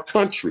our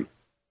country,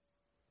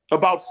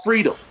 about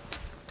freedom,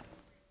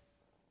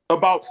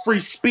 about free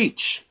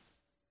speech.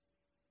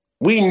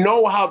 We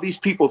know how these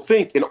people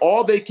think, and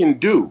all they can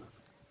do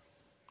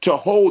to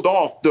hold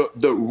off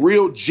the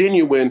real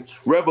genuine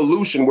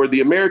revolution where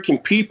the American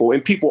people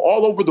and people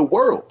all over the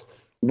world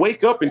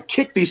wake up and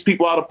kick these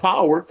people out of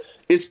power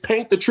is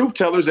paint the truth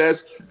tellers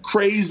as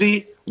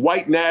crazy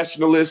white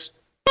nationalists.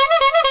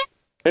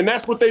 And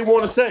that's what they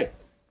want to say.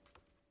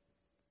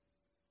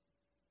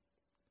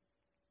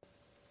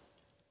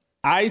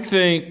 I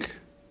think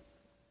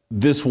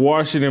this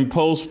Washington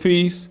Post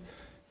piece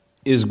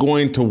is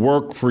going to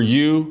work for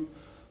you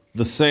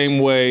the same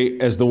way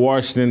as the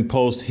Washington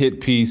Post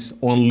hit piece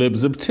on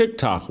Libs of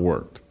TikTok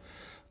worked.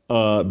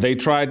 They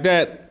tried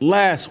that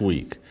last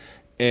week,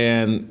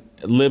 and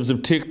Libs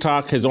of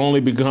TikTok has only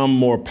become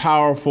more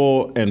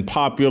powerful and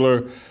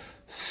popular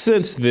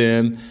since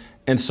then.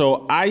 And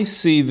so I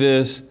see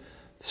this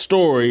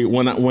story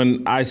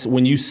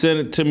when you sent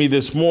it to me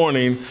this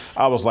morning,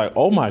 I was like,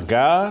 oh my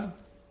God.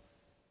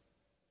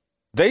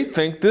 They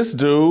think this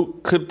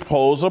dude could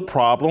pose a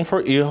problem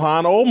for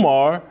Ilhan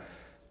Omar,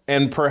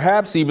 and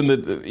perhaps even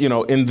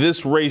in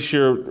this race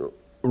you're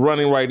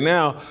running right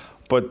now,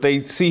 but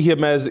they see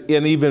him as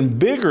an even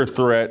bigger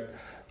threat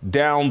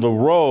down the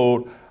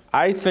road.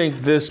 I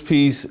think this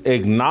piece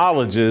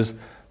acknowledges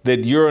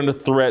that you're a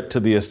threat to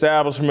the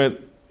establishment,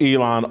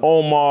 Ilhan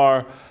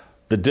Omar,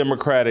 the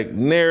Democratic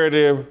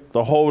narrative,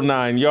 the whole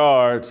 9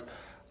 yards.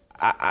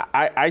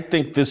 I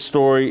think this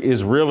story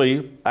is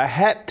really a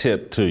hat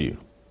tip to you.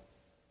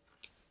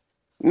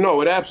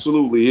 No, it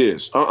absolutely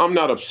is. I'm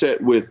not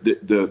upset with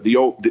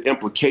the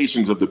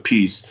implications of the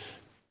piece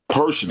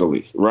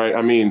personally, right?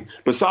 I mean,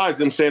 besides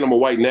them saying I'm a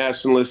white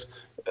nationalist,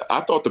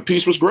 I thought the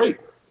piece was great,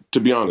 to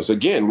be honest.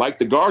 Again, like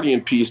the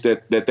Guardian piece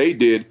that they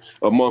did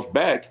a month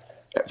back,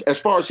 as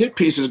far as hit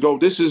pieces go,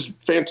 this is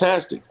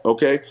fantastic,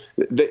 okay?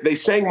 They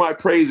sang my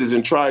praises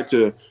and tried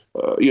to,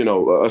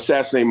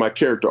 assassinate my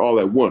character all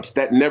at once.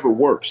 That never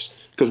works.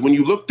 Because when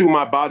you look through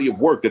my body of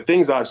work, the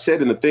things I've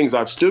said and the things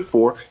I've stood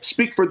for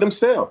speak for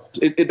themselves.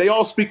 They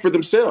all speak for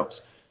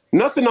themselves.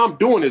 Nothing I'm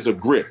doing is a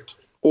grift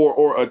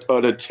or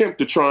an attempt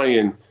to try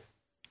and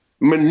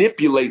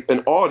manipulate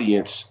an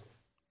audience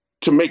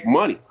to make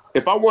money.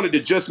 If I wanted to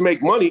just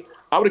make money,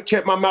 I would have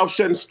kept my mouth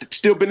shut and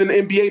still been in the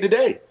NBA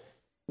today,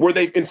 where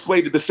they've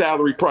inflated the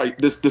salary price,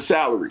 the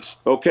salaries,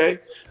 okay?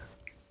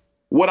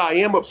 What I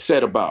am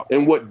upset about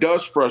and what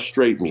does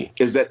frustrate me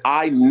is that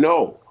I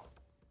know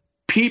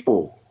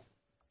people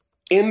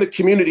in the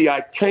community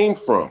I came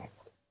from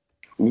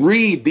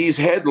read these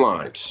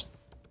headlines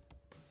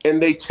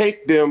and they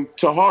take them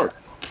to heart.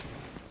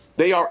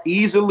 They are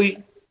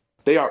easily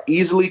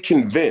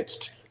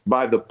convinced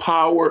by the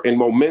power and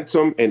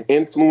momentum and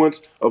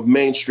influence of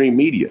mainstream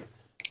media.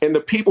 And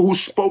the people who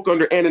spoke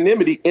under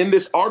anonymity in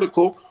this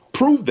article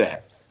prove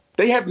that.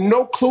 They have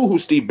no clue who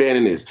Steve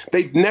Bannon is.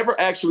 They've never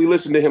actually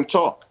listened to him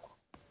talk.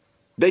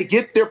 They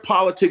get their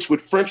politics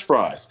with French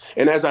fries.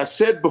 And as I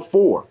said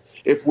before,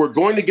 if we're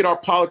going to get our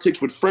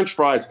politics with French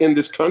fries in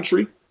this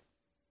country,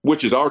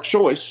 which is our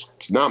choice,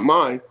 it's not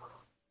mine,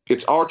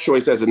 it's our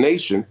choice as a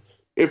nation.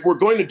 If we're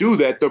going to do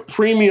that, the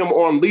premium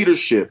on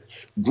leadership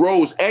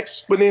grows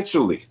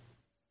exponentially.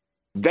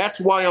 That's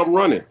why I'm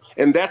running.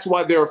 And that's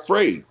why they're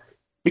afraid.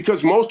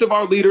 Because most of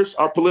our leaders,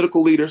 our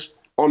political leaders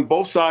on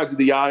both sides of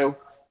the aisle,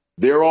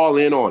 they're all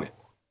in on it.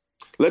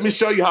 Let me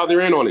show you how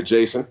they're in on it,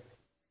 Jason.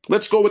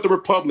 Let's go with the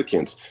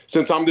Republicans,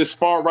 since I'm this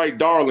far-right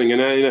darling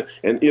and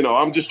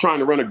I'm just trying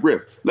to run a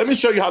grift. Let me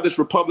show you how this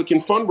Republican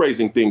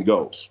fundraising thing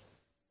goes.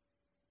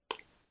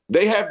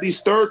 They have these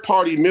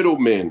third-party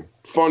middlemen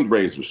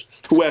fundraisers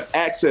who have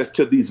access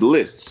to these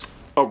lists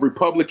of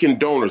Republican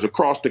donors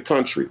across the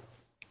country.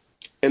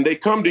 And they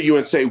come to you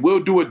and say, we'll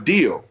do a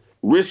deal,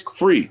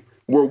 risk-free,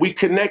 where we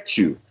connect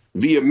you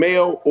via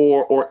mail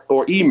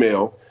or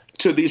email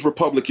to these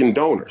Republican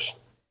donors.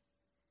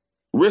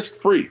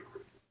 Risk-free.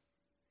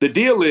 The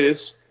deal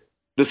is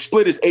the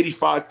split is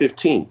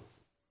 85-15.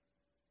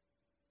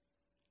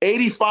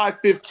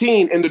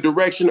 85-15 in the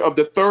direction of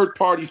the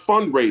third-party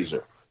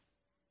fundraiser.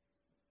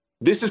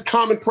 This is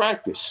common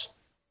practice.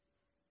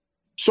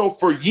 So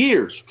for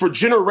years, for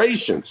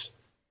generations,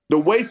 the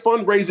way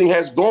fundraising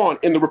has gone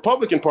in the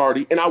Republican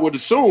Party, and I would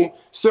assume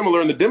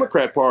similar in the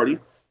Democrat Party,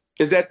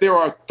 is that there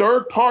are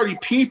third-party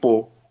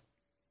people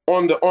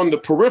on the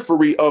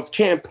periphery of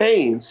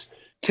campaigns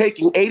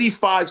taking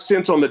 85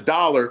 cents on the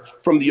dollar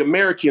from the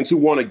Americans who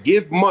want to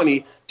give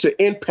money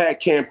to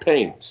impact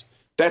campaigns.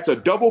 That's a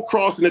double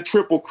cross and a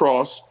triple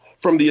cross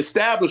from the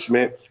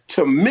establishment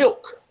to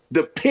milk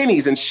the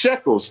pennies and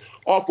shekels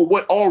off of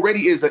what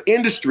already is an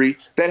industry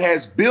that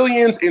has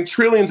billions and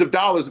trillions of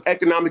dollars of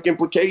economic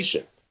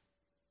implication.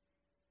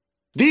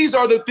 These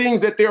are the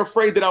things that they're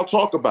afraid that I'll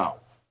talk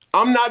about.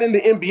 I'm not in the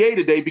NBA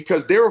today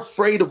because they're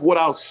afraid of what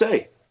I'll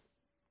say.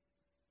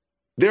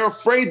 They're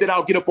afraid that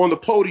I'll get up on the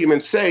podium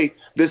and say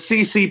the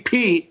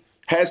CCP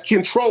has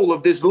control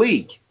of this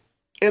league.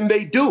 And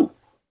they do.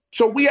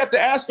 So we have to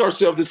ask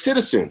ourselves as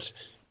citizens,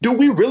 Do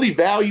we really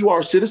value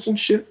our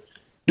citizenship?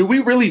 Do we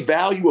really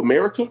value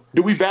America?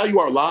 Do we value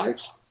our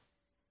lives?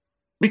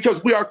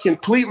 Because we are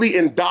completely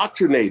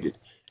indoctrinated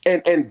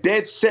and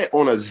dead set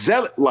on a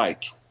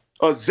zealot-like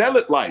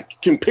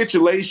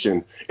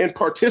capitulation and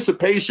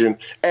participation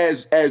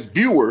as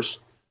viewers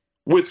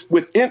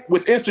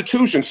with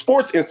institutions,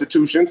 sports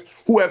institutions,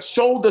 who have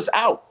sold us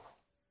out.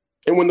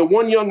 And when the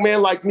one young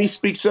man like me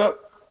speaks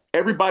up,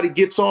 everybody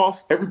gets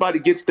off, everybody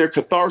gets their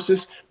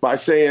catharsis by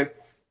saying,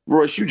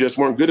 Royce, you just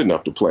weren't good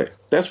enough to play.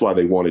 That's why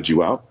they wanted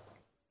you out.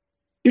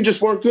 You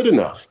just weren't good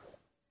enough.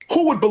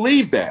 Who would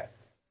believe that?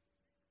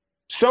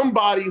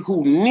 Somebody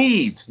who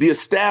needs the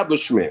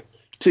establishment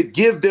to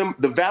give them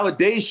the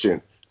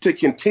validation to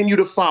continue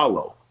to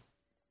follow.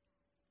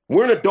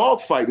 We're in a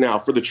dogfight now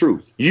for the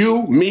truth.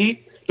 You,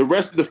 me, the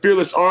rest of the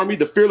Fearless Army,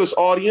 the Fearless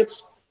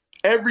audience,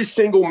 every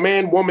single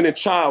man, woman, and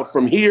child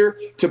from here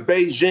to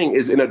Beijing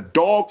is in a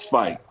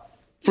dogfight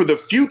for the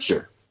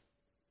future.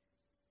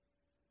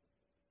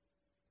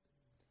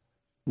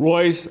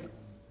 Royce,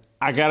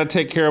 I got to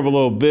take care of a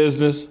little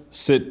business.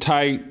 Sit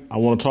tight. I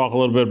want to talk a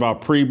little bit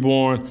about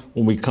preborn.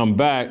 When we come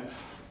back,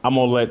 I'm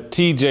going to let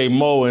TJ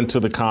Moe into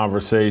the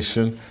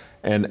conversation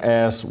and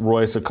ask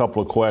Royce a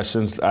couple of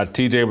questions.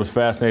 TJ was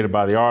fascinated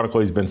by the article.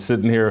 He's been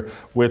sitting here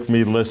with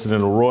me listening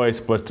to Royce.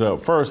 But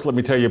first, let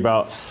me tell you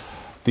about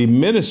the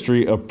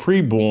Ministry of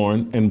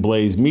Preborn and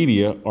Blaze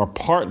Media are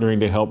partnering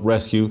to help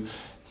rescue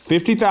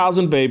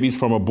 50,000 babies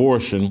from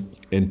abortion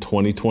in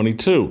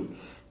 2022.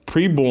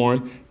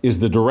 Preborn is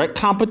the direct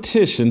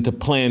competition to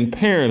Planned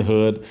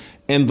Parenthood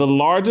and the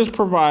largest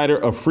provider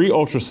of free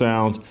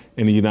ultrasounds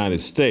in the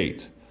United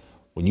States.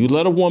 When you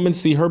let a woman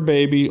see her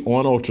baby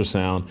on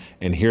ultrasound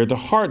and hear the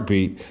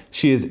heartbeat,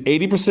 she is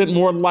 80%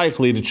 more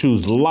likely to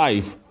choose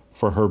life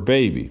for her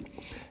baby.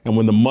 And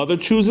when the mother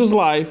chooses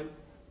life,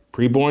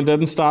 Preborn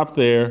doesn't stop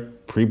there.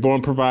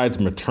 Preborn provides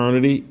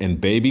maternity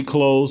and baby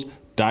clothes,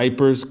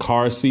 diapers,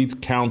 car seats,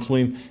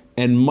 counseling,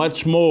 and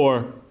much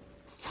more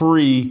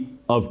free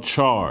of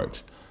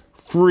charge.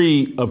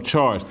 Free of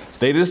charge.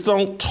 They just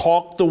don't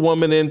talk the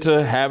woman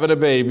into having a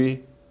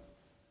baby.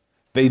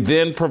 They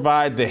then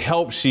provide the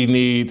help she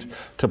needs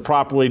to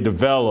properly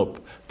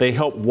develop. They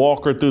help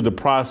walk her through the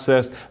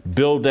process,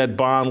 build that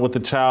bond with the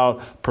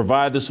child,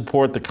 provide the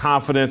support, the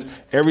confidence,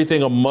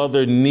 everything a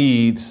mother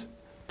needs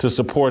to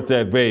support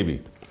that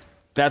baby.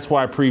 That's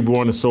why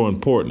Preborn is so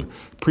important.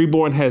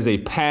 Preborn has a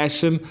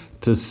passion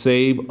to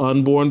save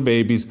unborn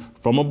babies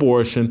from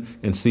abortion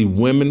and see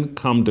women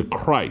come to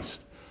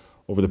Christ.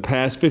 Over the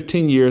past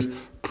 15 years,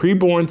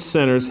 Preborn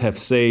centers have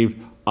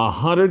saved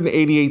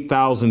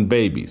 188,000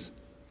 babies.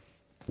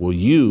 Will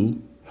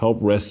you help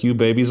rescue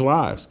babies'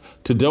 lives?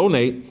 To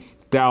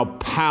donate, dial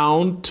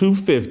pound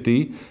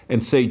 250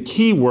 and say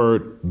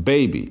keyword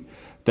baby.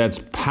 That's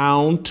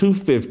pound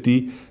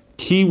 250,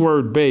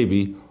 keyword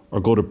baby, or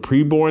go to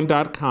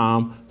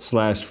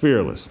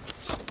preborn.com/fearless.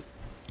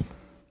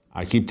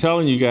 I keep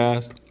telling you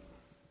guys,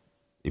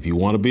 if you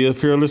want to be a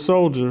fearless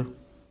soldier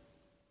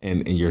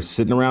and you're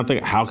sitting around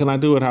thinking, how can I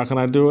do it? How can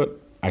I do it?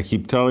 I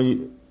keep telling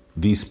you,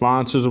 these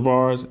sponsors of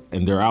ours,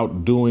 and they're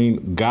out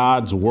doing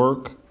God's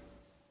work.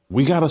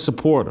 We got to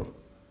support them.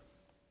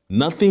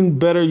 Nothing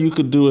better you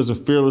could do as a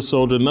fearless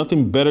soldier,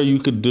 nothing better you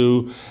could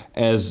do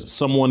as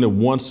someone that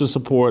wants to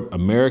support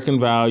American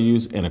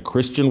values and a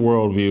Christian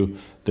worldview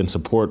than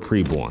support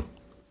Preborn.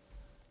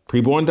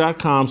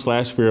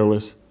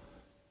 Preborn.com/fearless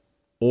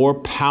or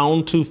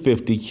pound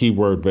 250,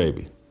 keyword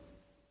baby.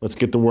 Let's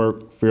get to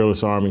work,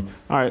 Fearless Army.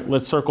 All right,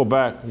 let's circle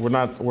back. We're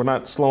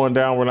not slowing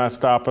down. We're not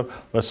stopping.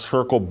 Let's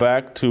circle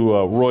back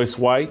to Royce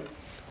White.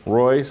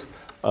 Royce,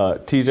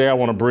 TJ, I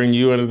want to bring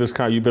you into this.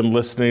 You've been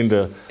listening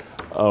to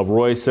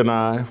Royce and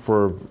I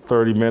for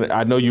 30 minutes.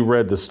 I know you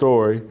read the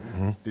story.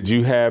 Mm-hmm. Did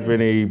you have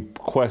any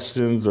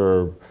questions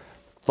or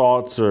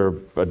thoughts or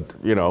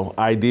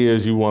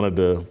ideas you wanted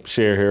to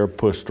share here,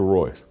 push to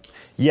Royce?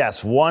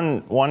 Yes,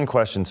 one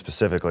question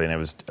specifically, and it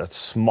was a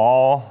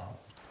small,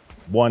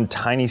 one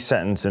tiny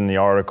sentence in the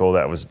article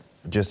that was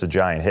just a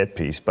giant hit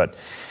piece. But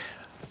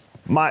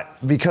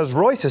because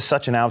Royce is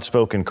such an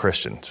outspoken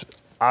Christian,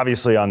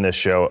 obviously on this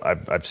show,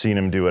 I've seen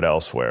him do it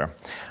elsewhere.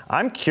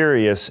 I'm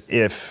curious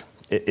if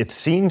it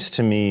seems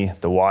to me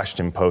the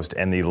Washington Post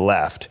and the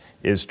left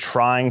is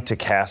trying to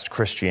cast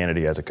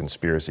Christianity as a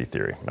conspiracy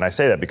theory. And I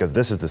say that because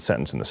this is the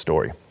sentence in the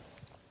story.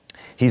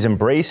 He's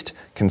embraced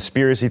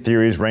conspiracy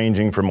theories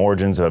ranging from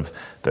origins of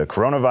the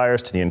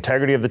coronavirus to the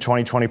integrity of the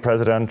 2020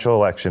 presidential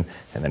election,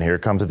 and then here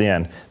it comes at the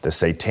end, the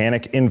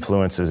satanic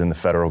influences in the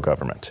federal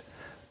government.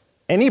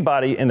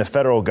 Anybody in the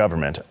federal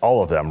government,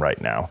 all of them right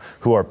now,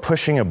 who are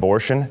pushing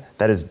abortion,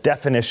 that is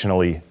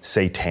definitionally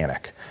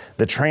satanic.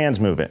 The trans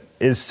movement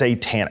is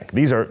satanic.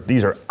 These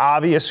are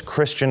obvious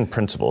Christian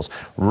principles.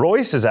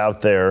 Royce is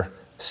out there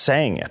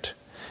saying it.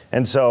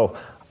 And so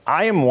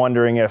I am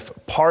wondering if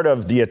part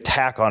of the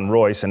attack on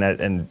Royce,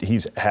 and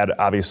he's had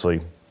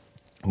obviously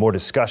more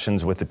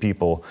discussions with the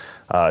people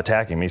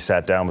attacking me,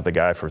 sat down with the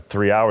guy for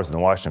 3 hours in the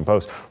Washington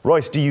Post.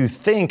 Royce, do you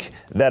think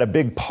that a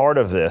big part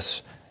of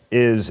this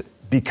is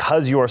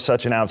because you are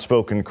such an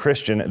outspoken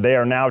Christian, they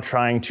are now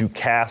trying to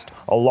cast,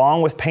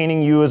 along with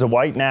painting you as a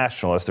white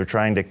nationalist, they're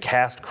trying to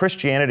cast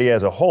Christianity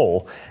as a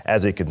whole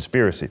as a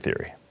conspiracy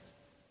theory.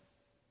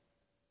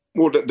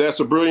 Well,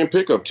 that's a brilliant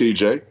pickup,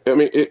 TJ. I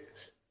mean,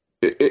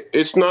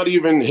 it's not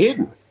even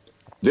hidden.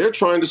 They're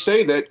trying to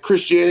say that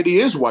Christianity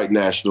is white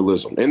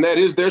nationalism, and that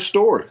is their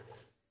story.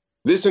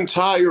 This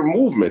entire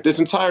movement, this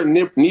entire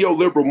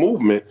neoliberal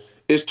movement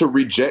is to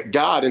reject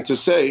God and to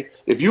say,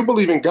 if you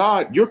believe in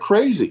God, you're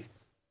crazy,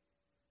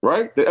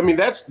 right? I mean,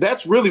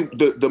 that's really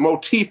the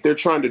motif they're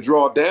trying to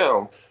draw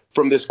down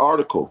from this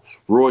article.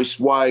 Royce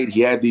White, he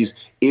had these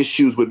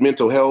issues with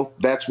mental health.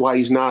 That's why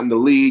he's not in the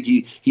league.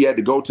 He had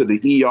to go to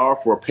the ER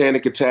for a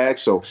panic attack.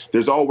 So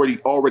there's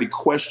already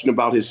question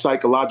about his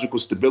psychological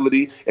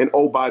stability. And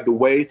oh, by the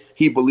way,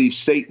 he believes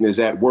Satan is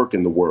at work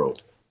in the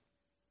world.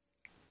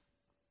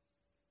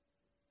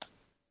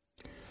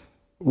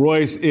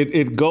 Royce,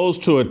 it goes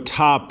to a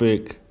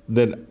topic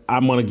that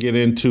I'm going to get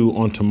into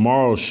on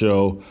tomorrow's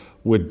show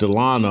with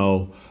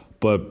Delano,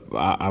 but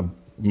I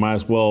might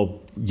as well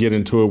get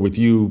into it with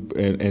you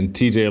and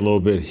TJ a little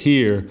bit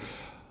here.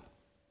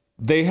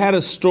 They had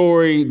a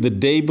story the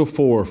day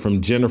before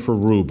from Jennifer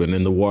Rubin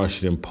in the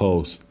Washington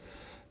Post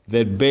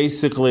that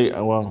basically,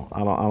 well,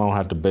 I don't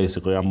have to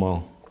basically, I'm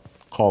going to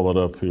call it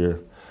up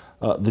here.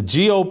 The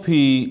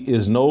GOP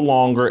is no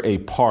longer a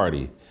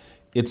party.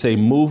 It's a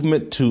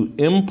movement to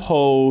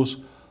impose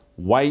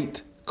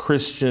white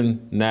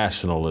Christian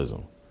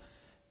nationalism.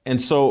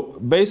 And so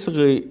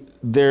basically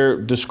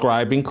they're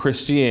describing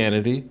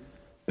Christianity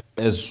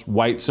as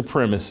white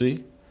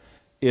supremacy.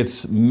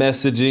 It's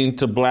messaging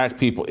to black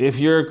people. If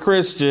you're a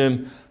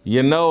Christian,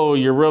 you know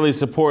you're really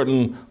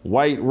supporting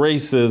white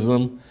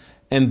racism.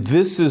 And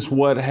this is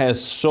what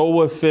has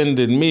so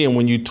offended me. And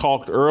when you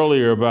talked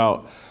earlier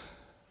about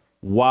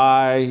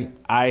why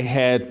I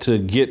had to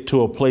get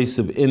to a place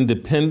of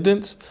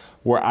independence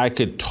where I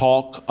could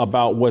talk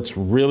about what's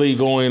really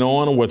going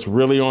on and what's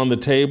really on the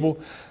table,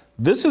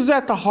 this is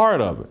at the heart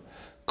of it.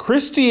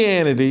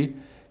 Christianity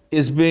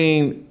is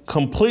being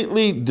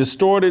completely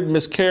distorted,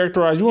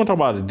 mischaracterized. You want to talk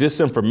about a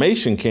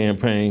disinformation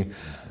campaign,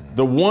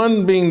 the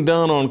one being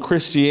done on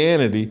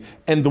Christianity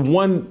and the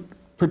one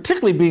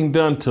particularly being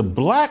done to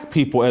black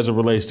people as it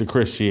relates to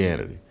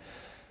Christianity.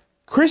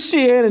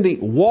 Christianity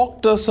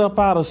walked us up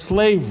out of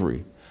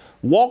slavery,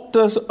 walked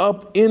us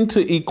up into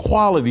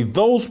equality,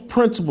 those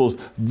principles,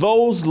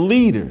 those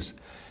leaders.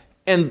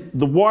 And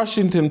the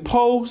Washington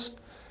Post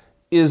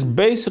is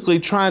basically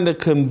trying to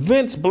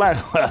convince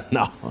black,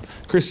 no,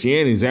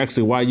 Christianity is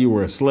actually why you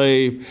were a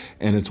slave,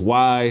 and it's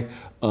why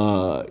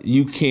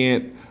you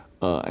can't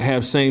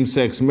have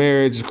same-sex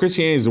marriage.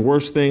 Christianity is the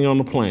worst thing on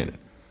the planet.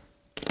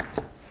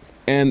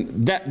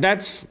 And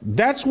that's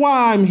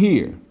why I'm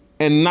here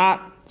and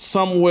not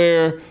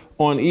somewhere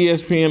on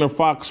ESPN or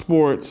Fox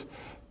Sports.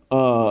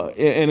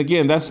 And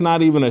again, that's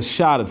not even a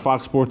shot at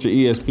Fox Sports or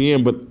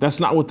ESPN, but that's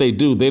not what they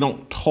do. They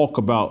don't talk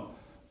about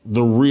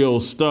the real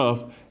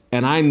stuff.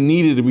 And I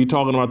needed to be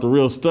talking about the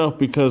real stuff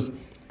because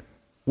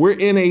we're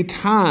in a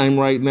time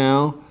right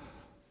now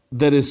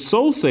that is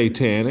so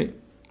satanic.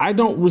 I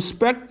don't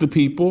respect the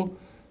people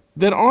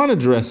that aren't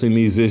addressing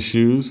these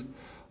issues.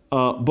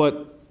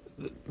 But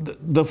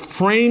the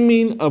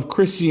framing of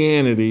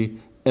Christianity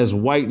as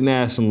white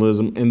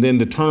nationalism, and then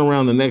to turn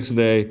around the next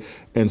day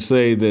and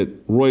say that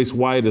Royce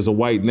White is a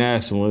white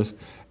nationalist,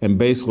 and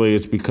basically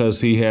it's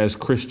because he has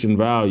Christian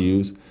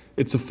values,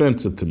 it's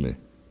offensive to me.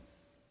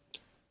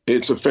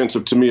 It's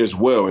offensive to me as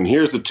well. And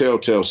here's the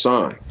telltale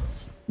sign.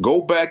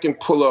 Go back and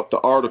pull up the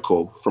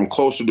article from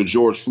closer to the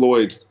George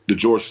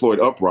Floyd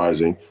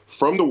uprising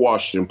from the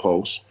Washington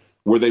Post,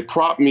 where they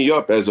propped me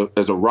up as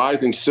a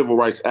rising civil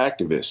rights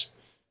activist.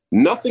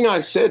 Nothing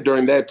I said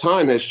during that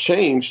time has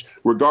changed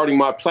regarding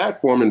my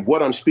platform and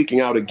what I'm speaking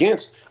out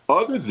against,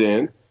 other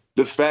than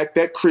the fact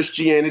that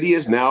Christianity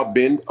has now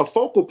been a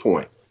focal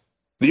point.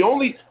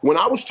 When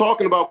I was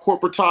talking about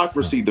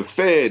corporatocracy, the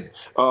Fed,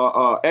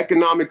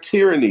 economic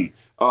tyranny,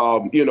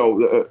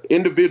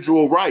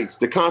 individual rights,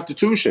 the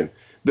Constitution,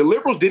 the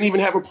liberals didn't even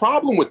have a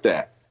problem with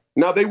that.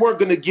 Now, they weren't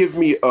going to give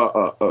me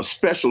a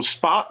special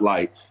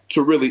spotlight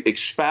to really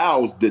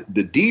espouse the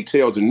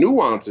details and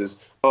nuances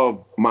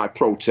of my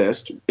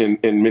protest in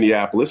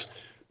Minneapolis,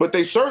 but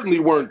they certainly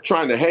weren't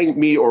trying to hang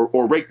me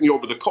or rake me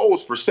over the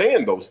coals for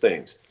saying those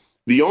things.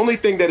 The only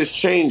thing that has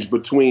changed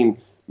between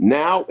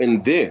now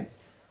and then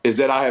is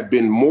that I have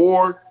been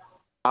more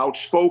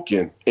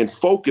outspoken and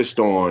focused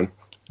on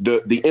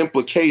the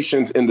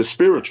implications in the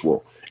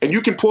spiritual. And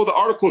you can pull the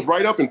articles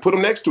right up and put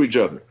them next to each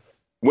other.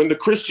 When the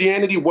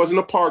Christianity wasn't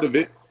a part of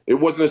it, it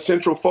wasn't a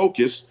central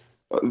focus,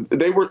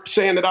 they were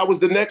saying that I was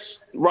the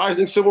next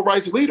rising civil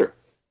rights leader.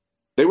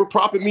 They were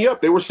propping me up.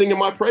 They were singing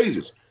my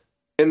praises.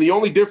 And the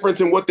only difference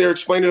in what they're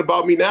explaining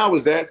about me now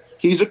is that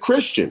he's a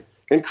Christian,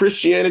 and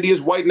Christianity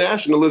is white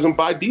nationalism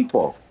by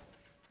default.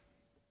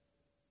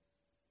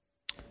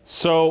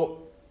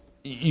 So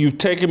you've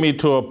taken me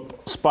to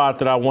a spot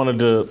that I wanted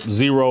to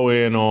zero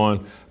in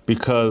on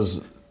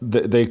because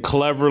they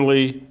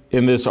cleverly,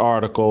 in this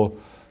article,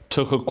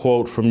 took a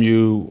quote from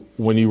you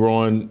when you were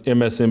on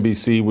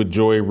MSNBC with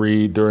Joy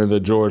Reid during the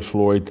George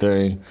Floyd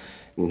thing.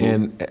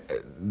 And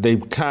they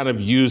kind of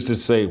used to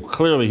say,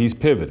 clearly he's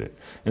pivoted.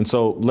 And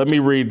so let me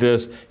read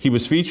this. He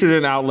was featured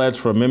in outlets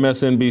from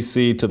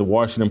MSNBC to the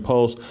Washington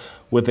Post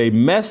with a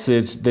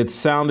message that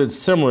sounded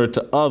similar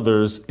to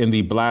others in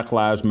the Black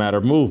Lives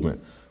Matter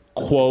movement.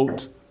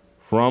 Quote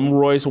from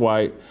Royce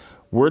White,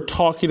 "We're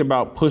talking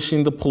about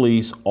pushing the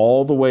police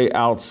all the way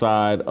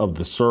outside of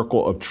the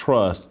circle of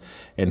trust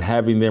and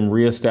having them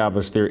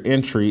reestablish their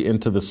entry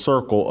into the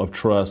circle of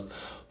trust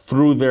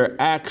through their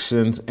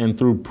actions and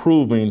through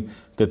proving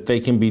that they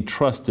can be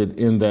trusted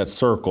in that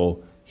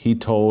circle," he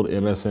told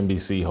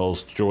MSNBC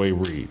host Joy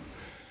Reid.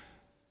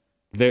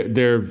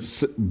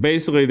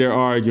 Basically their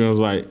argument was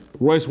like,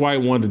 Royce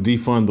White wanted to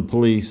defund the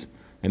police,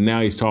 and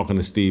now he's talking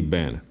to Steve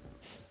Bannon.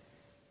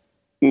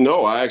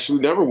 No, I actually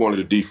never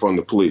wanted to defund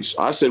the police.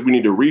 I said we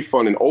need to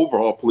refund and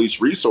overhaul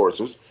police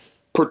resources,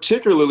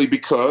 particularly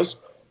because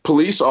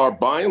police are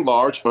by and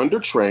large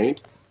undertrained,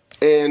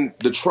 and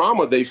the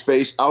trauma they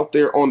face out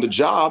there on the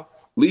job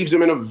leaves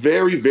them in a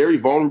very, very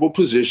vulnerable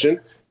position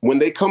when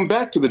they come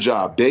back to the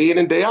job day in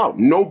and day out.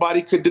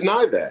 Nobody could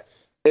deny that.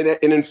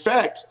 And in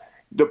fact,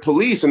 the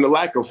police and the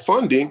lack of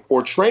funding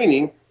or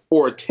training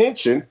or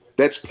attention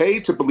that's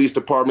paid to police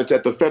departments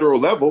at the federal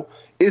level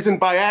isn't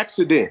by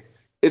accident.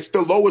 It's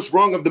the lowest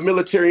rung of the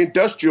military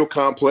industrial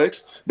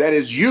complex that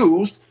is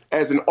used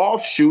as an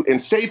offshoot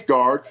and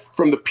safeguard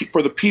for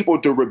the people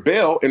to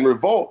rebel and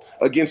revolt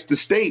against the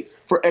state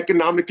for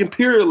economic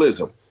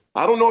imperialism.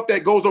 I don't know if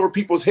that goes over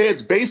people's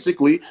heads.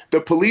 Basically, the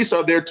police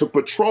are there to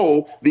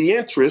patrol the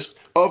interests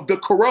of the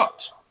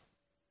corrupt.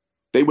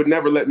 They would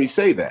never let me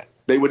say that.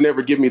 They would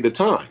never give me the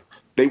time.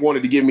 They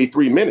wanted to give me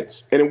 3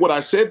 minutes. And in what I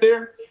said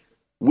there,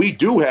 we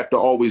do have to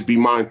always be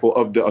mindful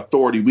of the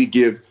authority we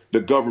give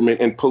the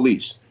government and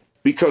police.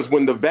 Because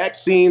when the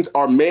vaccines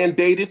are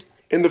mandated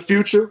in the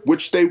future,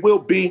 which they will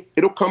be,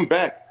 it'll come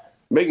back.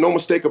 Make no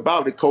mistake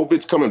about it.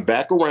 COVID's coming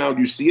back around.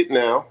 You see it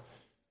now.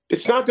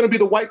 It's not going to be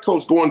the white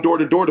coats going door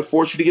to door to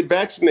force you to get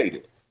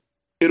vaccinated.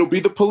 It'll be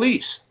the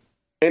police.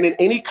 And in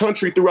any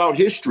country throughout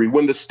history,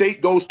 when the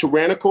state goes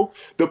tyrannical,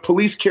 the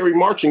police carry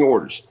marching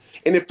orders.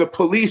 And if the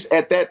police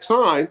at that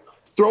time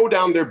throw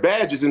down their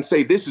badges and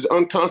say this is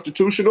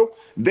unconstitutional,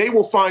 they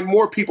will find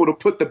more people to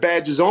put the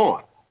badges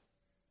on.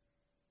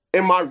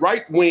 And my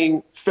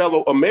right-wing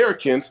fellow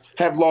Americans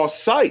have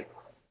lost sight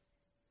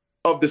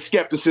of the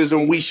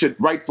skepticism we should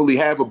rightfully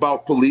have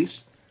about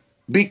police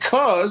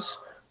because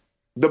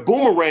the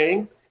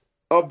boomerang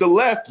of the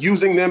left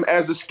using them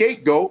as a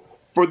scapegoat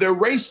for their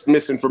race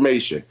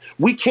misinformation.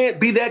 We can't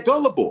be that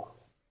gullible.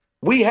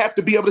 We have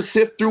to be able to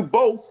sift through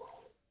both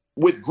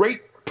with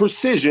great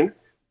precision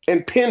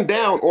and pin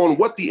down on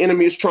what the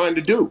enemy is trying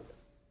to do.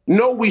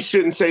 No, we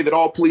shouldn't say that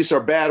all police are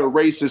bad or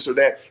racist or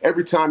that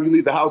every time you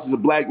leave the house as a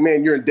black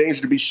man, you're in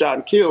danger to be shot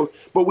and killed.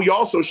 But we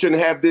also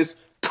shouldn't have this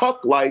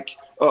cuck-like,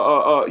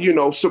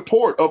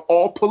 support of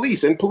all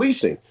police and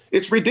policing.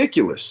 It's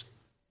ridiculous.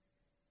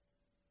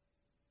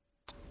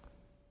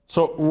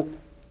 So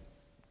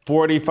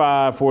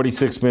 45,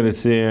 46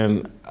 minutes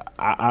in,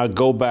 I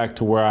go back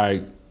to where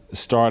I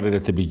started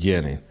at the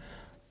beginning.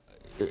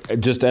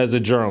 Just as a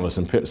journalist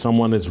and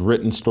someone that's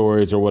written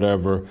stories or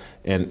whatever,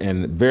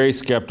 and very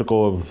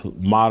skeptical of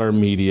modern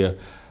media,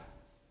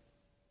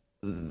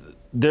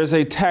 there's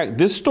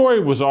this story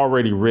was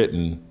already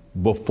written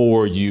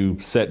before you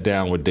sat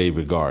down with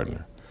David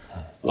Gardner.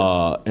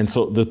 And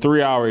so the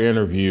 3-hour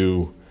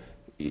interview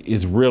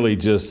is really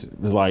just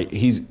like,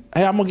 hey,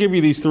 I'm gonna give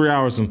you these 3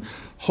 hours and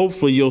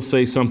hopefully you'll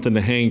say something to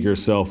hang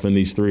yourself in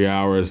these 3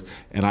 hours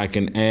and I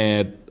can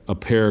add a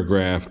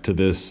paragraph to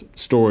this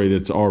story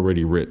that's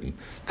already written.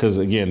 Because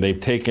again, they've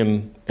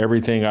taken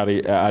everything out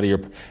of your,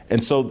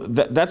 and so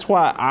that's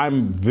why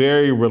I'm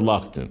very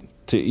reluctant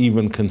to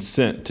even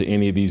consent to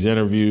any of these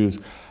interviews.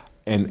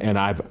 And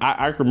I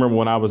can remember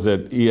when I was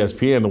at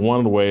ESPN, one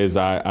of the ways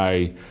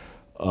I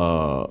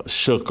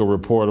shook a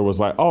reporter was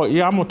like, oh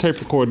yeah, I'm gonna tape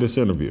record this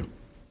interview.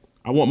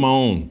 I want my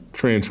own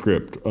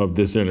transcript of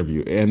this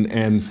interview.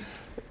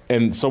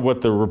 And so what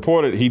the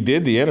reporter, he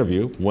did the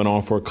interview, went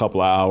on for a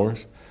couple of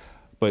hours,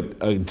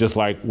 but just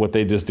like what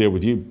they just did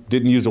with you,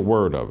 didn't use a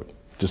word of it.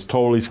 Just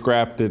totally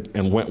scrapped it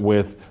and went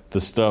with the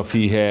stuff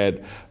he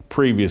had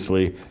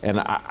previously.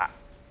 And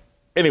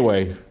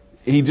anyway,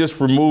 he just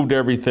removed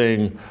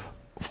everything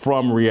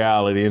from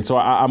reality. And so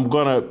I'm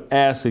gonna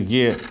ask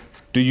again,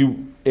 do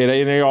you in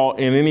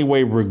any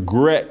way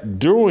regret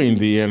doing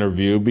the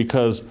interview?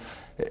 Because,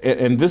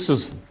 and this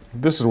is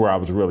where I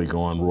was really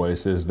going,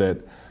 Royce, is that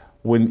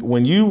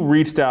when you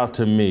reached out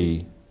to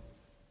me,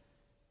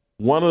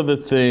 one of the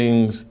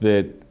things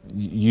that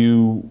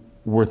you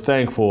were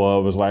thankful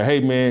of was like, hey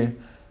man,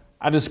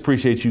 I just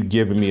appreciate you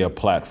giving me a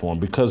platform,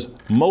 because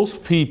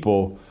most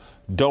people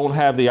don't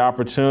have the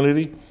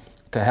opportunity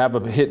to have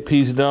a hit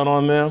piece done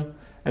on them.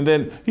 And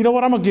then, you know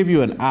what, I'm gonna give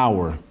you an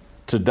hour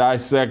to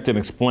dissect and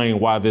explain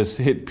why this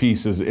hit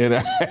piece is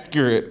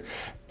inaccurate.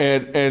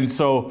 And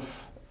so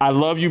I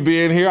love you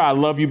being here. I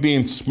love you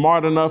being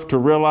smart enough to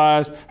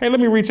realize, hey,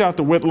 let me reach out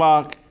to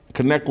Whitlock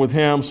connect with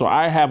him, so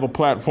I have a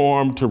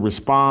platform to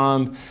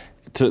respond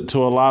to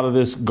a lot of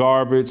this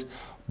garbage.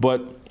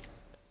 But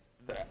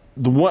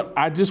what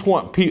I just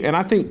want people, and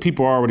I think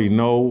people already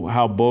know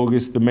how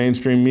bogus the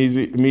mainstream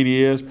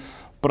media is,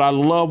 but I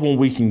love when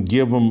we can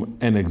give them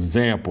an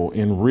example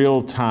in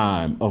real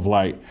time of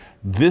like,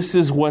 this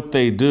is what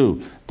they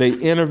do. They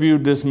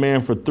interviewed this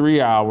man for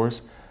 3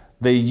 hours.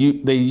 They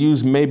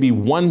used maybe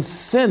one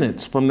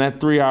sentence from that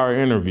 3-hour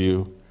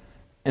interview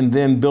and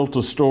then built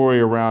a story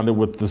around it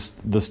with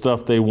the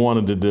stuff they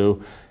wanted to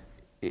do.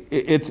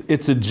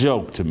 It's a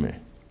joke to me.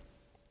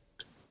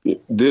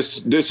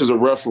 This is a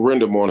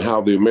referendum on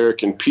how the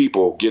American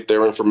people get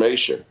their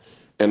information.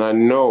 And I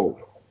know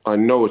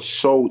it's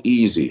so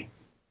easy.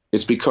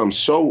 It's become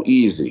so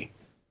easy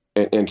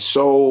and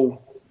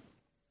so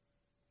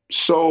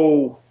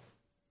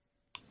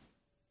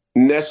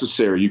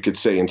necessary, you could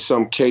say, in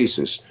some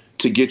cases,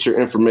 to get your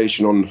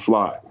information on the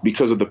fly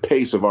because of the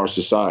pace of our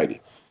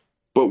society.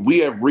 But we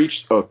have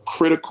reached a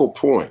critical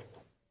point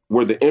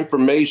where the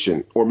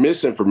information or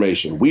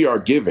misinformation we are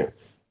given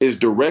is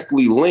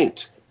directly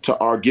linked to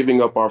our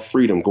giving up our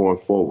freedom going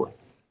forward.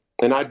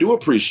 And I do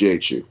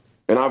appreciate you.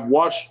 And I've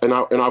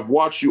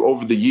watched you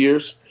over the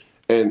years.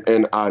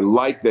 And I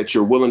like that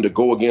you're willing to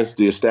go against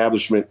the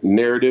establishment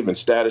narrative and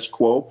status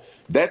quo.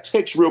 That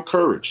takes real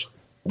courage.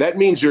 That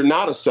means you're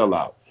not a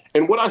sellout.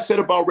 And what I said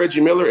about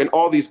Reggie Miller and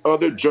all these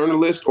other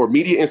journalists or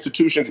media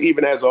institutions,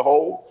 even as a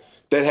whole,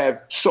 that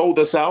have sold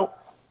us out,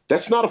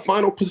 that's not a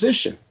final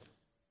position.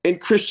 In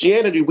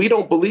Christianity, we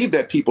don't believe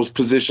that people's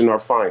position are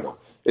final,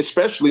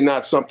 especially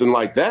not something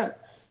like that.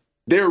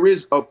 There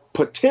is a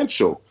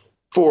potential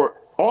for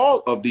all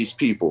of these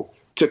people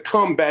to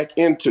come back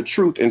into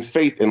truth and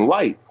faith and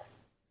light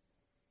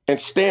and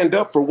stand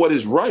up for what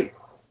is right.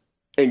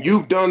 And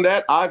you've done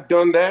that. I've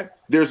done that.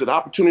 There's an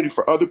opportunity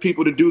for other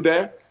people to do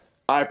that.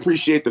 I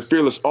appreciate the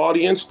fearless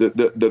audience,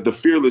 the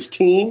fearless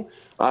team.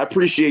 I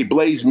appreciate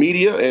Blaze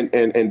Media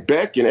and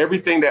Beck and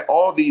everything that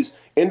all these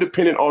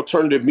independent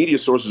alternative media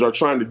sources are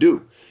trying to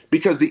do.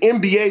 Because the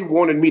NBA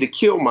wanted me to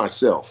kill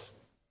myself.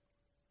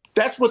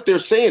 That's what they're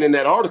saying in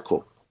that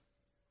article.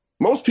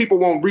 Most people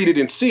won't read it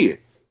and see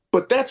it,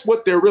 but that's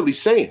what they're really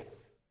saying.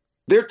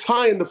 They're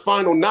tying the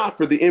final knot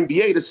for the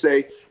NBA to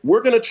say,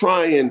 we're going to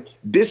try and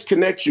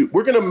disconnect you.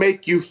 We're going to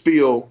make you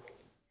feel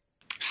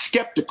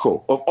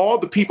skeptical of all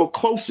the people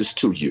closest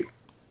to you,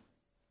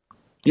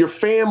 your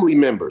family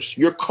members,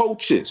 your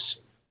coaches,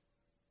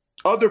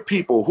 other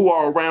people who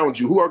are around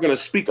you, who are going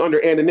to speak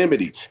under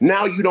anonymity.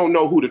 Now you don't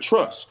know who to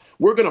trust.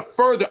 We're going to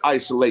further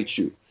isolate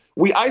you.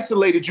 We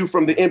isolated you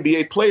from the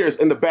NBA players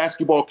and the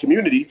basketball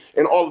community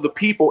and all of the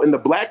people in the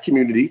Black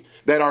community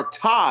that are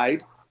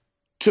tied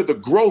to the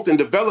growth and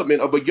development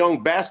of a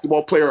young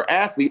basketball player or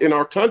athlete in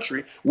our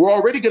country. We're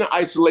already going to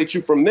isolate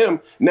you from them.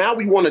 Now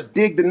we want to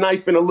dig the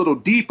knife in a little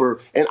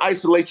deeper and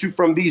isolate you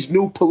from these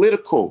new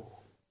political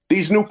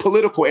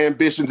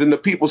ambitions and the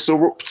people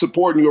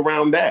supporting you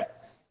around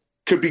that.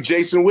 Could be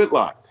Jason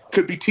Whitlock,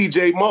 could be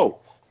TJ Moe,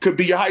 could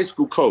be your high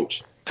school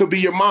coach, could be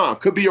your mom,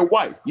 could be your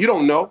wife. You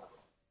don't know.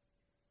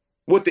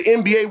 What the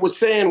NBA was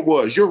saying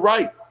was, you're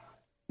right,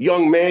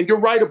 young man. You're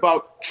right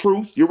about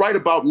truth. You're right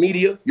about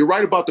media. You're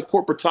right about the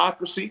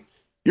corporatocracy.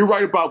 You're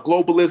right about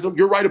globalism.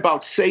 You're right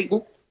about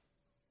Satan.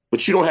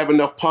 But you don't have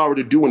enough power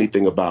to do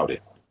anything about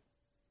it.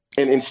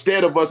 And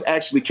instead of us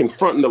actually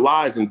confronting the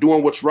lies and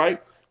doing what's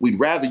right, we'd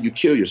rather you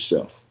kill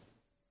yourself.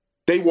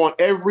 They want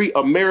every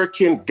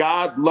American,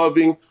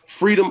 God-loving,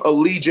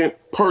 freedom-allegiant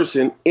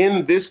person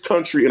in this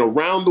country and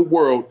around the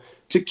world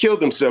to kill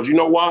themselves. You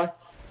know why?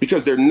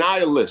 Because they're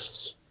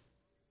nihilists.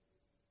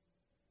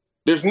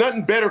 There's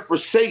nothing better for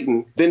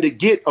Satan than to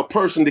get a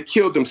person to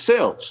kill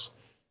themselves.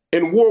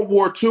 In World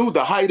War II,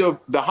 the height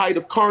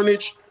of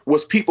carnage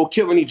was people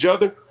killing each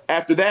other.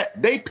 After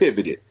that, they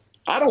pivoted.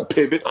 I don't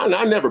pivot.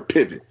 I never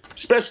pivot,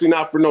 especially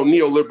not for no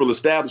neoliberal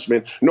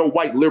establishment, no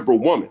white liberal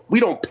woman. We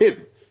don't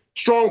pivot.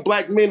 Strong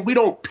Black men, we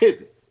don't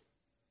pivot.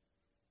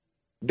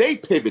 They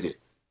pivoted.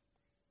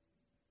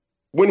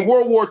 When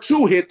World War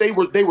II hit, they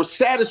were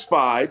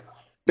satisfied.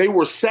 They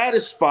were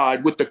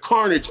satisfied with the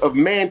carnage of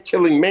man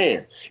killing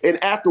man.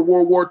 And after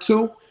World War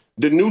II,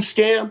 the new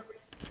scam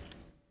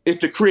is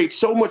to create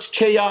so much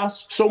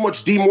chaos, so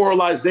much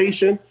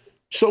demoralization,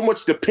 so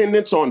much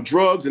dependence on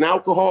drugs and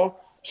alcohol,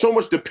 so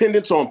much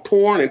dependence on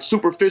porn and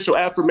superficial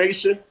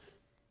affirmation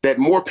that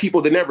more people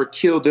than ever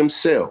kill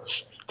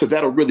themselves, because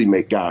that'll really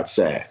make God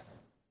sad.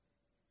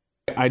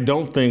 I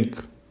don't think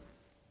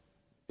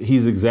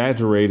he's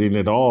exaggerating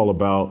at all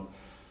about,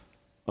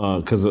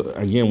 because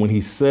again, when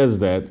he says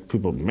that,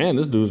 people, man,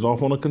 this dude's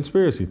off on a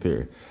conspiracy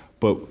theory.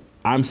 But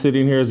I'm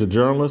sitting here as a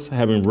journalist,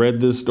 having read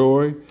this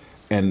story,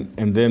 and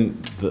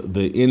then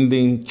the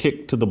ending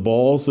kick to the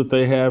balls that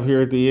they have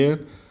here at the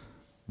end.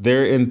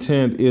 Their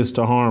intent is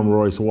to harm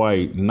Royce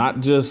White,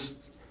 not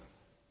just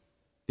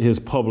his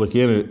public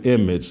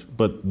image,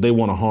 but they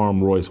want to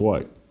harm Royce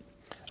White.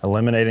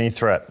 Eliminate any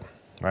threat,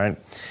 right?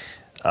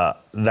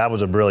 That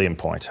was a brilliant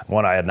point.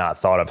 One I had not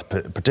thought of,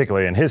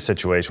 particularly in his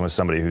situation with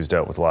somebody who's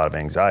dealt with a lot of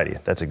anxiety.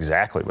 That's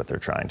exactly what they're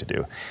trying to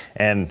do.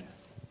 And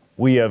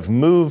we have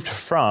moved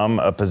from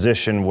a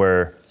position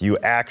where you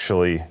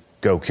actually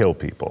go kill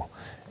people.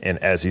 And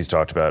as he's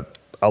talked about,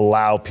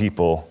 allow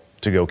people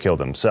to go kill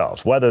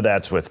themselves, whether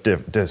that's with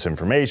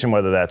disinformation,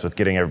 whether that's with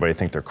getting everybody to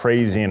think they're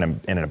crazy and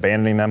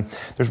abandoning them.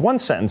 There's one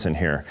sentence in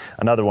here,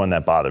 another one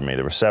that bothered me.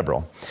 There were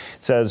several.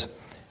 It says,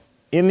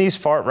 in these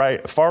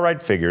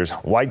far-right figures,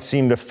 White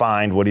seemed to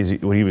find what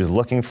he was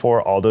looking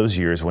for all those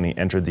years when he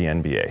entered the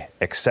NBA,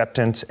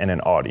 acceptance and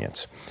an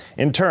audience.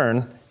 In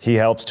turn, he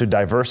helps to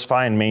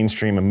diversify and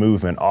mainstream a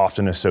movement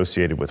often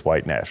associated with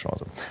white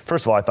nationalism.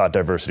 First of all, I thought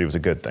diversity was a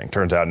good thing.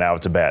 Turns out now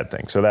it's a bad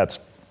thing. So that's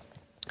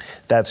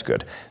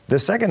good. The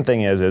second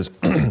thing is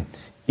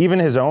even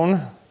his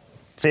own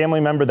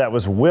family member that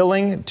was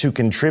willing to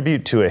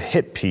contribute to a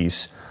hit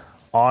piece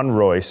on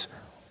Royce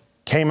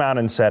came out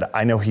and said,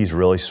 I know he's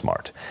really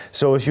smart.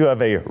 So if you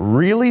have a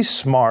really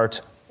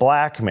smart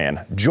black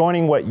man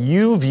joining what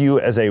you view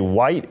as a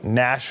white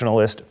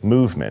nationalist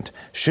movement,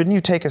 shouldn't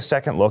you take a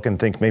second look and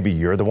think maybe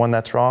you're the one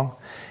that's wrong?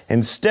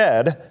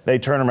 Instead, they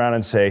turn around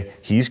and say,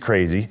 he's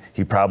crazy.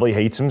 He probably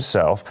hates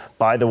himself.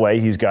 By the way,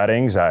 he's got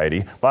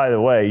anxiety. By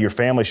the way, your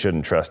family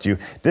shouldn't trust you.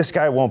 This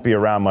guy won't be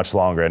around much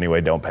longer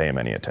anyway. Don't pay him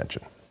any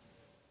attention.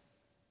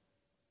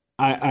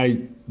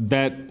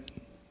 That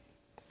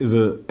is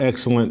an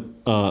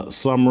excellent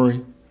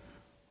summary.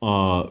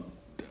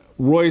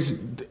 Royce,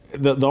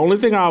 the only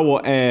thing I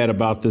will add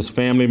about this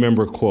family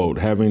member quote,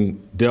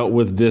 having dealt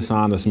with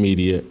dishonest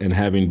media and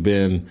having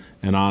been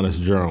an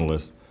honest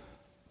journalist,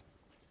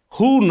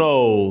 who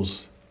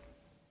knows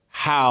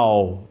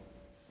how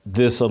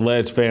this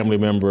alleged family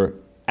member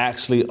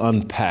actually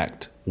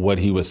unpacked what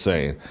he was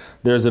saying.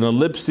 There's an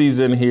ellipses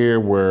in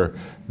here where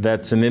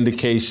that's an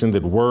indication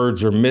that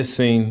words are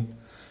missing,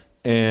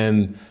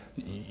 and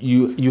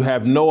you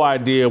have no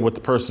idea what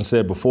the person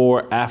said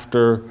before,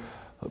 after.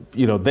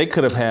 You know, they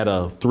could have had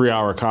a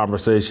 3-hour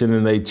conversation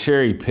and they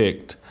cherry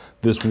picked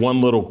this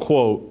one little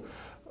quote,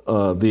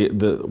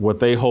 what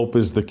they hope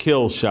is the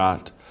kill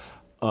shot,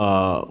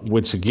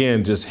 which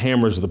again just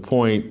hammers the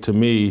point to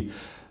me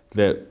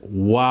that,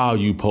 wow,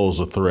 you pose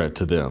a threat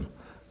to them.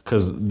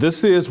 Because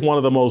this is one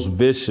of the most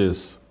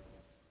vicious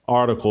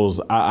articles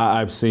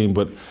I've seen.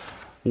 But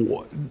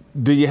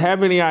do you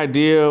have any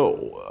idea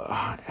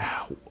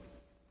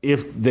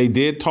if they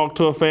did talk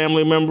to a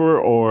family member,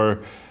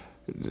 or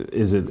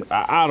is it,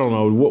 I don't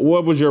know.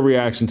 What was your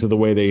reaction to the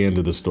way they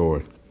ended the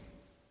story?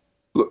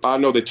 Look, I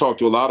know they talked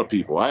to a lot of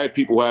people. I had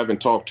people who I haven't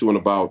talked to in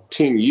about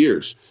 10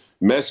 years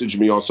message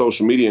me on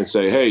social media and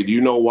say, hey, do you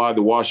know why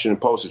the Washington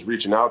Post is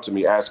reaching out to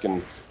me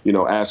asking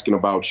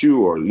about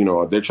you, or,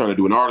 they're trying to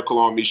do an article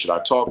on me. Should I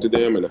talk to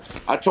them? And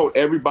I told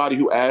everybody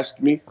who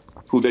asked me,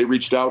 who they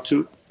reached out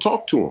to,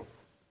 talk to them.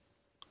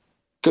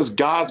 Because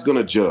God's going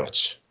to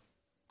judge.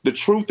 The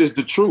truth is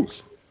the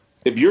truth.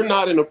 If you're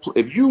not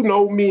if you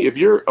know me, if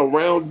you're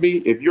around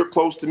me, if you're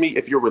close to me,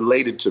 if you're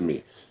related to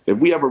me,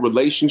 if we have a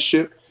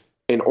relationship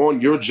and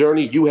on your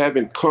journey, you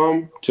haven't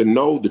come to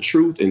know the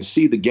truth and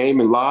see the game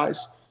and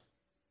lies,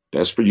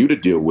 that's for you to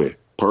deal with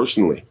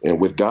personally and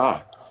with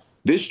God.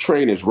 This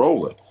train is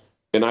rolling.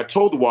 And I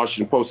told the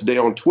Washington Post today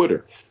on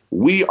Twitter,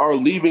 we are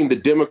leaving the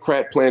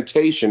Democrat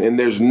plantation and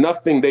there's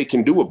nothing they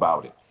can do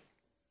about it.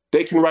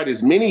 They can write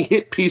as many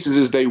hit pieces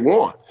as they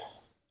want,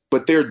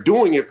 but they're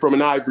doing it from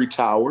an ivory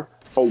tower,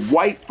 a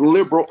white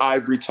liberal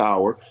ivory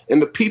tower.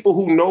 And the people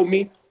who know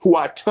me, who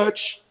I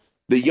touch,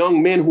 the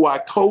young men who I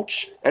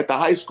coach at the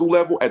high school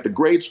level, at the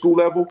grade school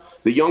level,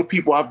 the young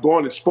people I've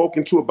gone and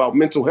spoken to about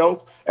mental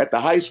health at the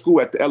high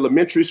school, at the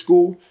elementary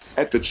school,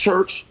 at the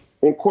church,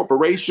 in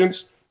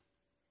corporations,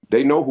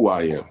 they know who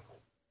I am.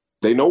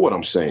 They know what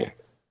I'm saying.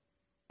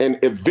 And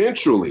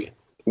eventually,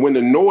 when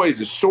the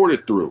noise is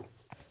sorted through,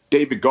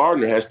 David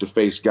Gardner has to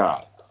face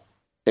God.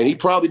 And he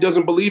probably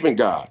doesn't believe in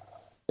God.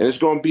 And it's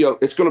going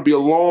to be a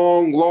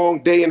long,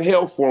 long day in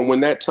hell for him when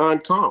that time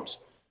comes.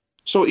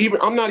 So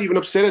I'm not even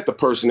upset at the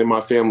person in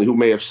my family who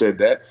may have said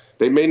that.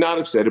 They may not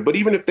have said it, but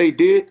even if they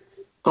did,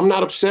 I'm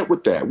not upset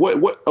with that.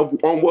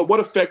 What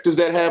effect does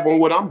that have on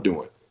what I'm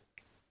doing?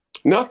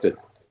 Nothing.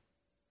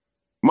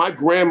 My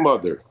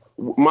grandmother,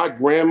 one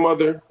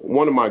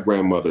of my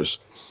grandmothers,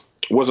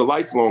 was a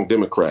lifelong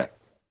Democrat.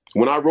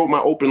 When I wrote my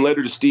open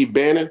letter to Steve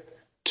Bannon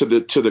to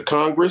the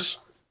Congress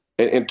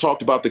and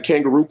talked about the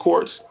kangaroo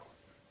courts,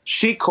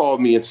 she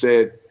called me and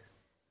said,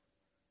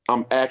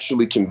 I'm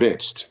actually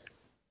convinced.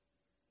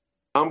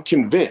 I'm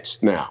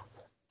convinced now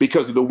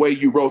because of the way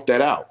you wrote that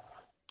out.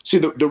 See,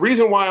 the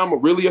reason why I'm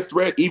really a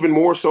threat, even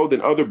more so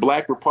than other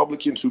black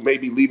Republicans who may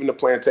be leaving the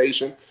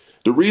plantation,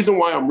 the reason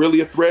why I'm really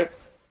a threat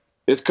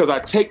is because I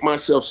take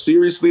myself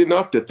seriously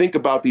enough to think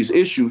about these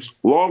issues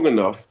long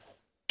enough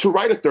to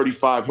write a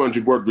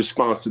 3,500-word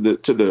response to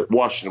the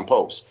Washington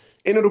Post.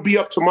 And it'll be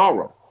up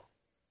tomorrow.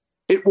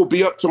 It will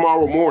be up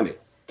tomorrow morning.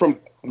 From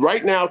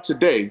right now,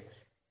 today,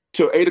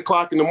 till 8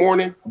 o'clock in the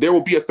morning, there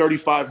will be a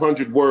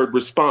 3,500-word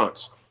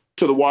response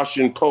to the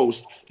Washington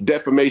Post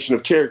defamation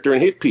of character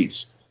and hit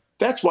piece.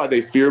 That's why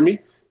they fear me.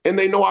 And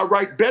they know I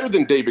write better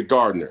than David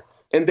Gardner.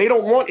 And they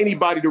don't want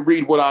anybody to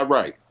read what I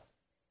write.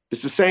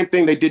 It's the same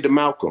thing they did to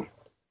Malcolm.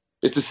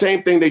 It's the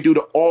same thing they do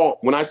to all.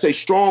 When I say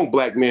strong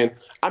black men,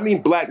 I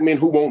mean black men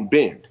who won't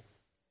bend.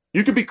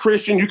 You could be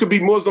Christian, you could be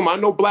Muslim. I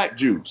know black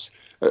Jews.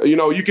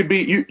 You could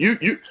be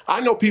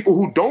I know people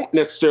who don't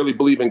necessarily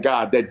believe in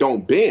God that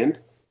don't bend.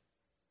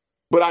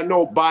 But I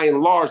know by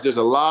and large, there's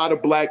a lot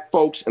of black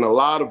folks and a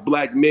lot of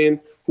black men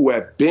who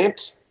have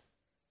bent,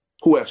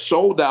 who have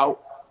sold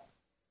out.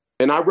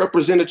 And I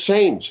represent a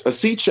change, a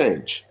sea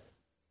change.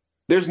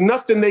 There's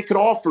nothing they could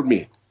offer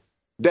me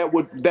that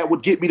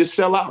would get me to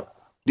sell out.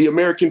 The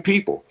American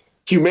people,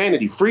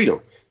 humanity,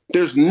 freedom.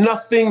 There's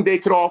nothing they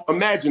could offer.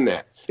 Imagine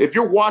that. If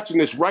you're watching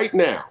this right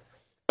now,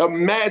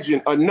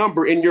 imagine a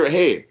number in your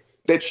head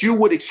that you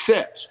would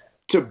accept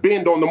to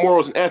bend on the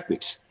morals and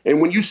ethics.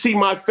 And when you see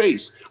my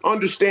face,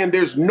 understand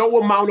there's no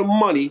amount of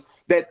money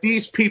that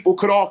these people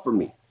could offer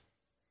me.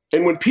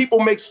 And when people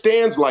make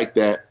stands like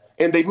that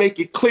and they make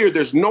it clear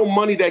there's no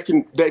money that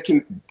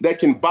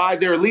can buy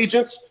their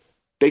allegiance,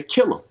 they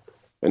kill them.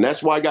 And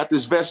that's why I got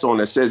this vest on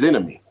that says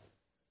enemy.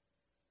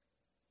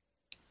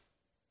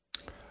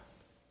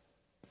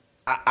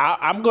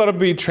 I'm going to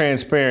be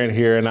transparent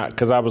here, and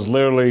because I was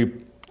literally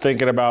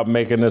thinking about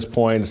making this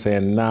point and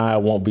saying, nah,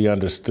 it won't be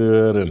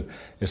understood, and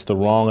it's the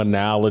wrong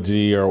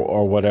analogy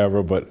or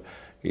whatever, but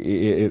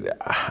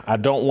I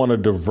don't want to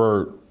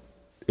divert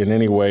in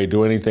any way,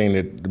 do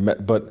anything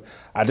but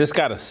I just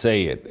got to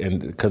say it, and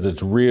because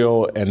it's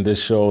real, and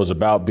this show is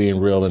about being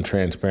real and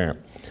transparent.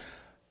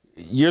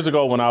 Years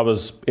ago, when I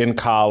was in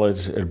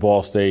college at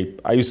Ball State,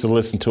 I used to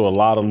listen to a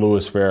lot of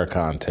Louis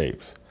Farrakhan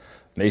tapes,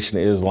 Nation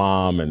of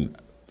Islam and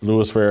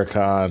Louis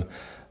Farrakhan.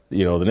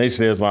 The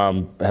Nation of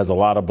Islam has a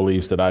lot of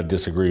beliefs that I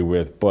disagree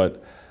with,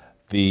 but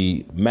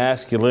the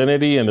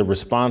masculinity and the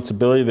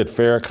responsibility that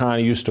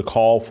Farrakhan used to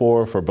call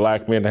for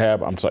black men to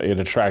have, I'm sorry, it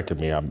attracted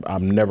me.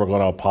 I'm never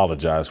going to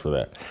apologize for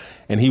that.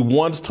 And he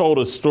once told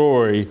a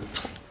story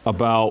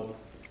about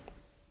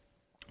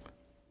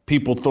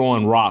people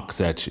throwing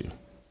rocks at you.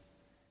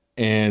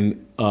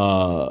 And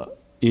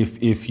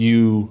if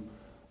you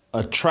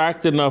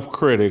attract enough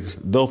critics,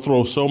 they'll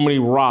throw so many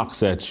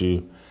rocks at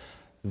you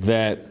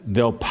that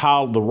the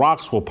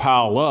rocks will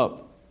pile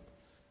up,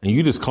 and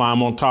you just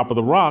climb on top of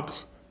the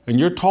rocks, and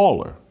you're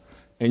taller,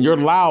 and you're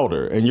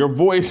louder, and your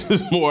voice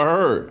is more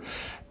heard.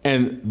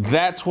 And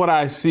that's what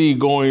I see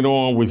going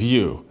on with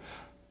you.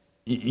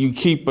 You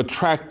keep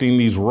attracting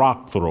these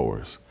rock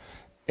throwers,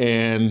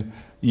 and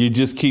you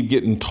just keep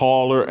getting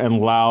taller and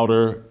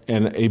louder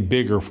and a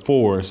bigger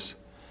force.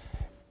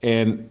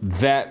 And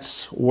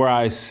that's where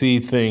I see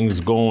things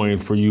going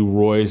for you,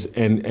 Royce,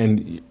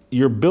 and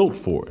you're built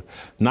for it.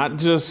 Not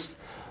just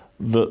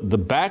the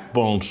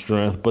backbone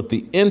strength, but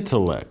the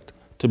intellect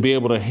to be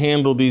able to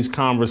handle these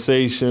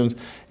conversations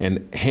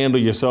and handle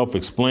yourself,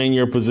 explain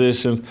your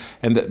positions.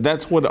 And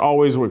that's what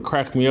always would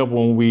crack me up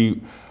when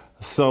we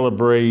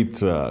celebrate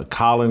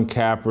Colin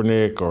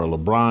Kaepernick or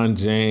LeBron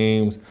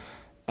James.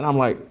 And I'm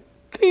like,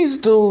 these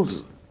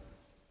dudes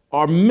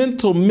are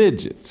mental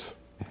midgets.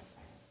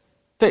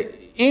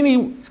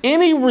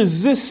 Any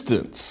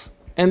resistance,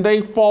 and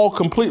they fall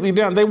completely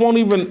down. They won't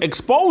even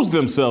expose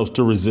themselves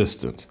to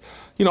resistance.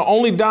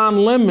 Only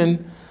Don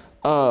Lemon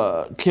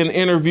can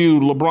interview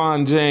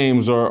LeBron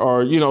James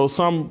or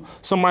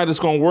somebody that's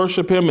going to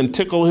worship him and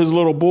tickle his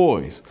little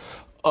boys.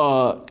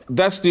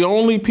 That's the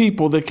only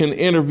people that can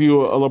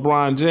interview a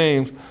LeBron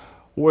James,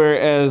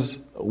 whereas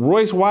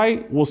Royce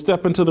White will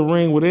step into the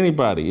ring with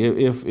anybody.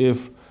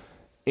 If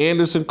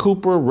Anderson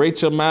Cooper,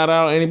 Rachel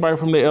Maddow, anybody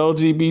from the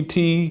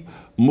LGBT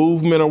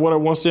movement or whatever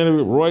wants to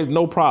interview Royce,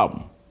 no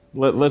problem.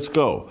 Let's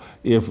go.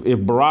 If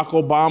Barack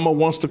Obama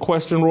wants to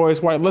question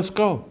Royce White, let's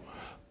go.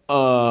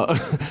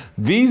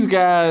 These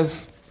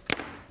guys,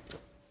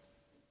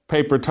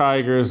 paper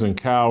tigers and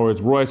cowards.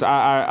 Royce,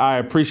 I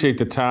appreciate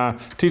the time.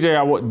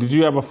 TJ, did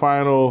you have a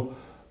final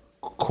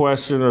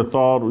question or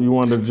thought you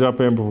wanted to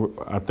jump in?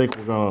 I think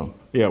we're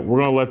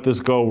gonna let this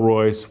go,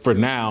 Royce, for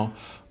now.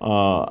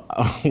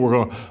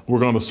 We're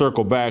gonna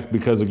circle back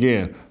because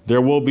again, there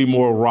will be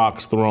more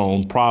rocks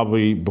thrown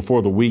probably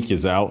before the week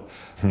is out,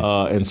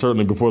 and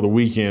certainly before the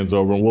weekend's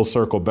over, and we'll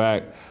circle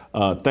back.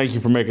 Thank you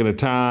for making the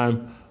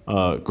time.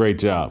 Great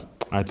job.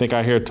 I think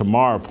I hear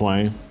Tamara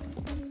playing.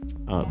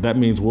 That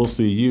means we'll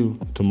see you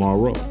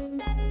tomorrow.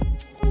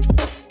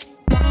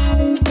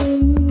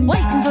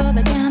 Waiting for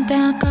the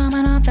countdown,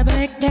 coming off the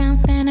breakdown,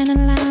 standing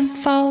in line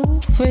for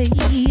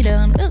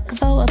freedom. Looking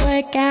for a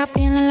breakout,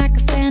 feeling like a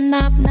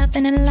standoff,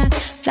 nothing in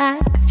life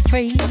like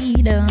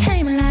freedom.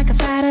 Came in like a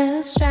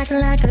fighter, striking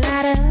like a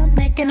ladder,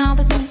 making all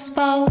these moves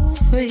for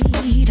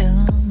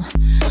freedom.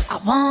 I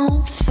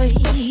want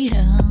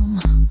freedom.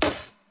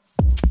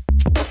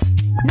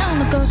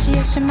 No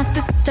negotiation, my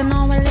sister,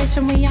 no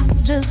relation. We all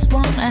just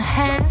wanna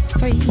have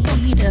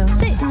freedom.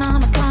 Sitting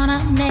on the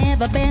corner,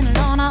 never been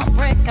alone. I'm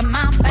breaking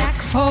my back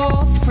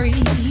for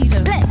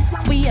freedom.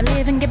 Blessed, we are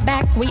living, get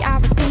back. We are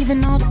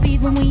receiving, all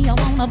deceiving. We all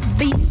wanna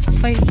be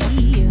free.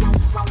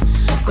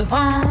 We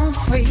want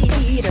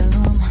freedom.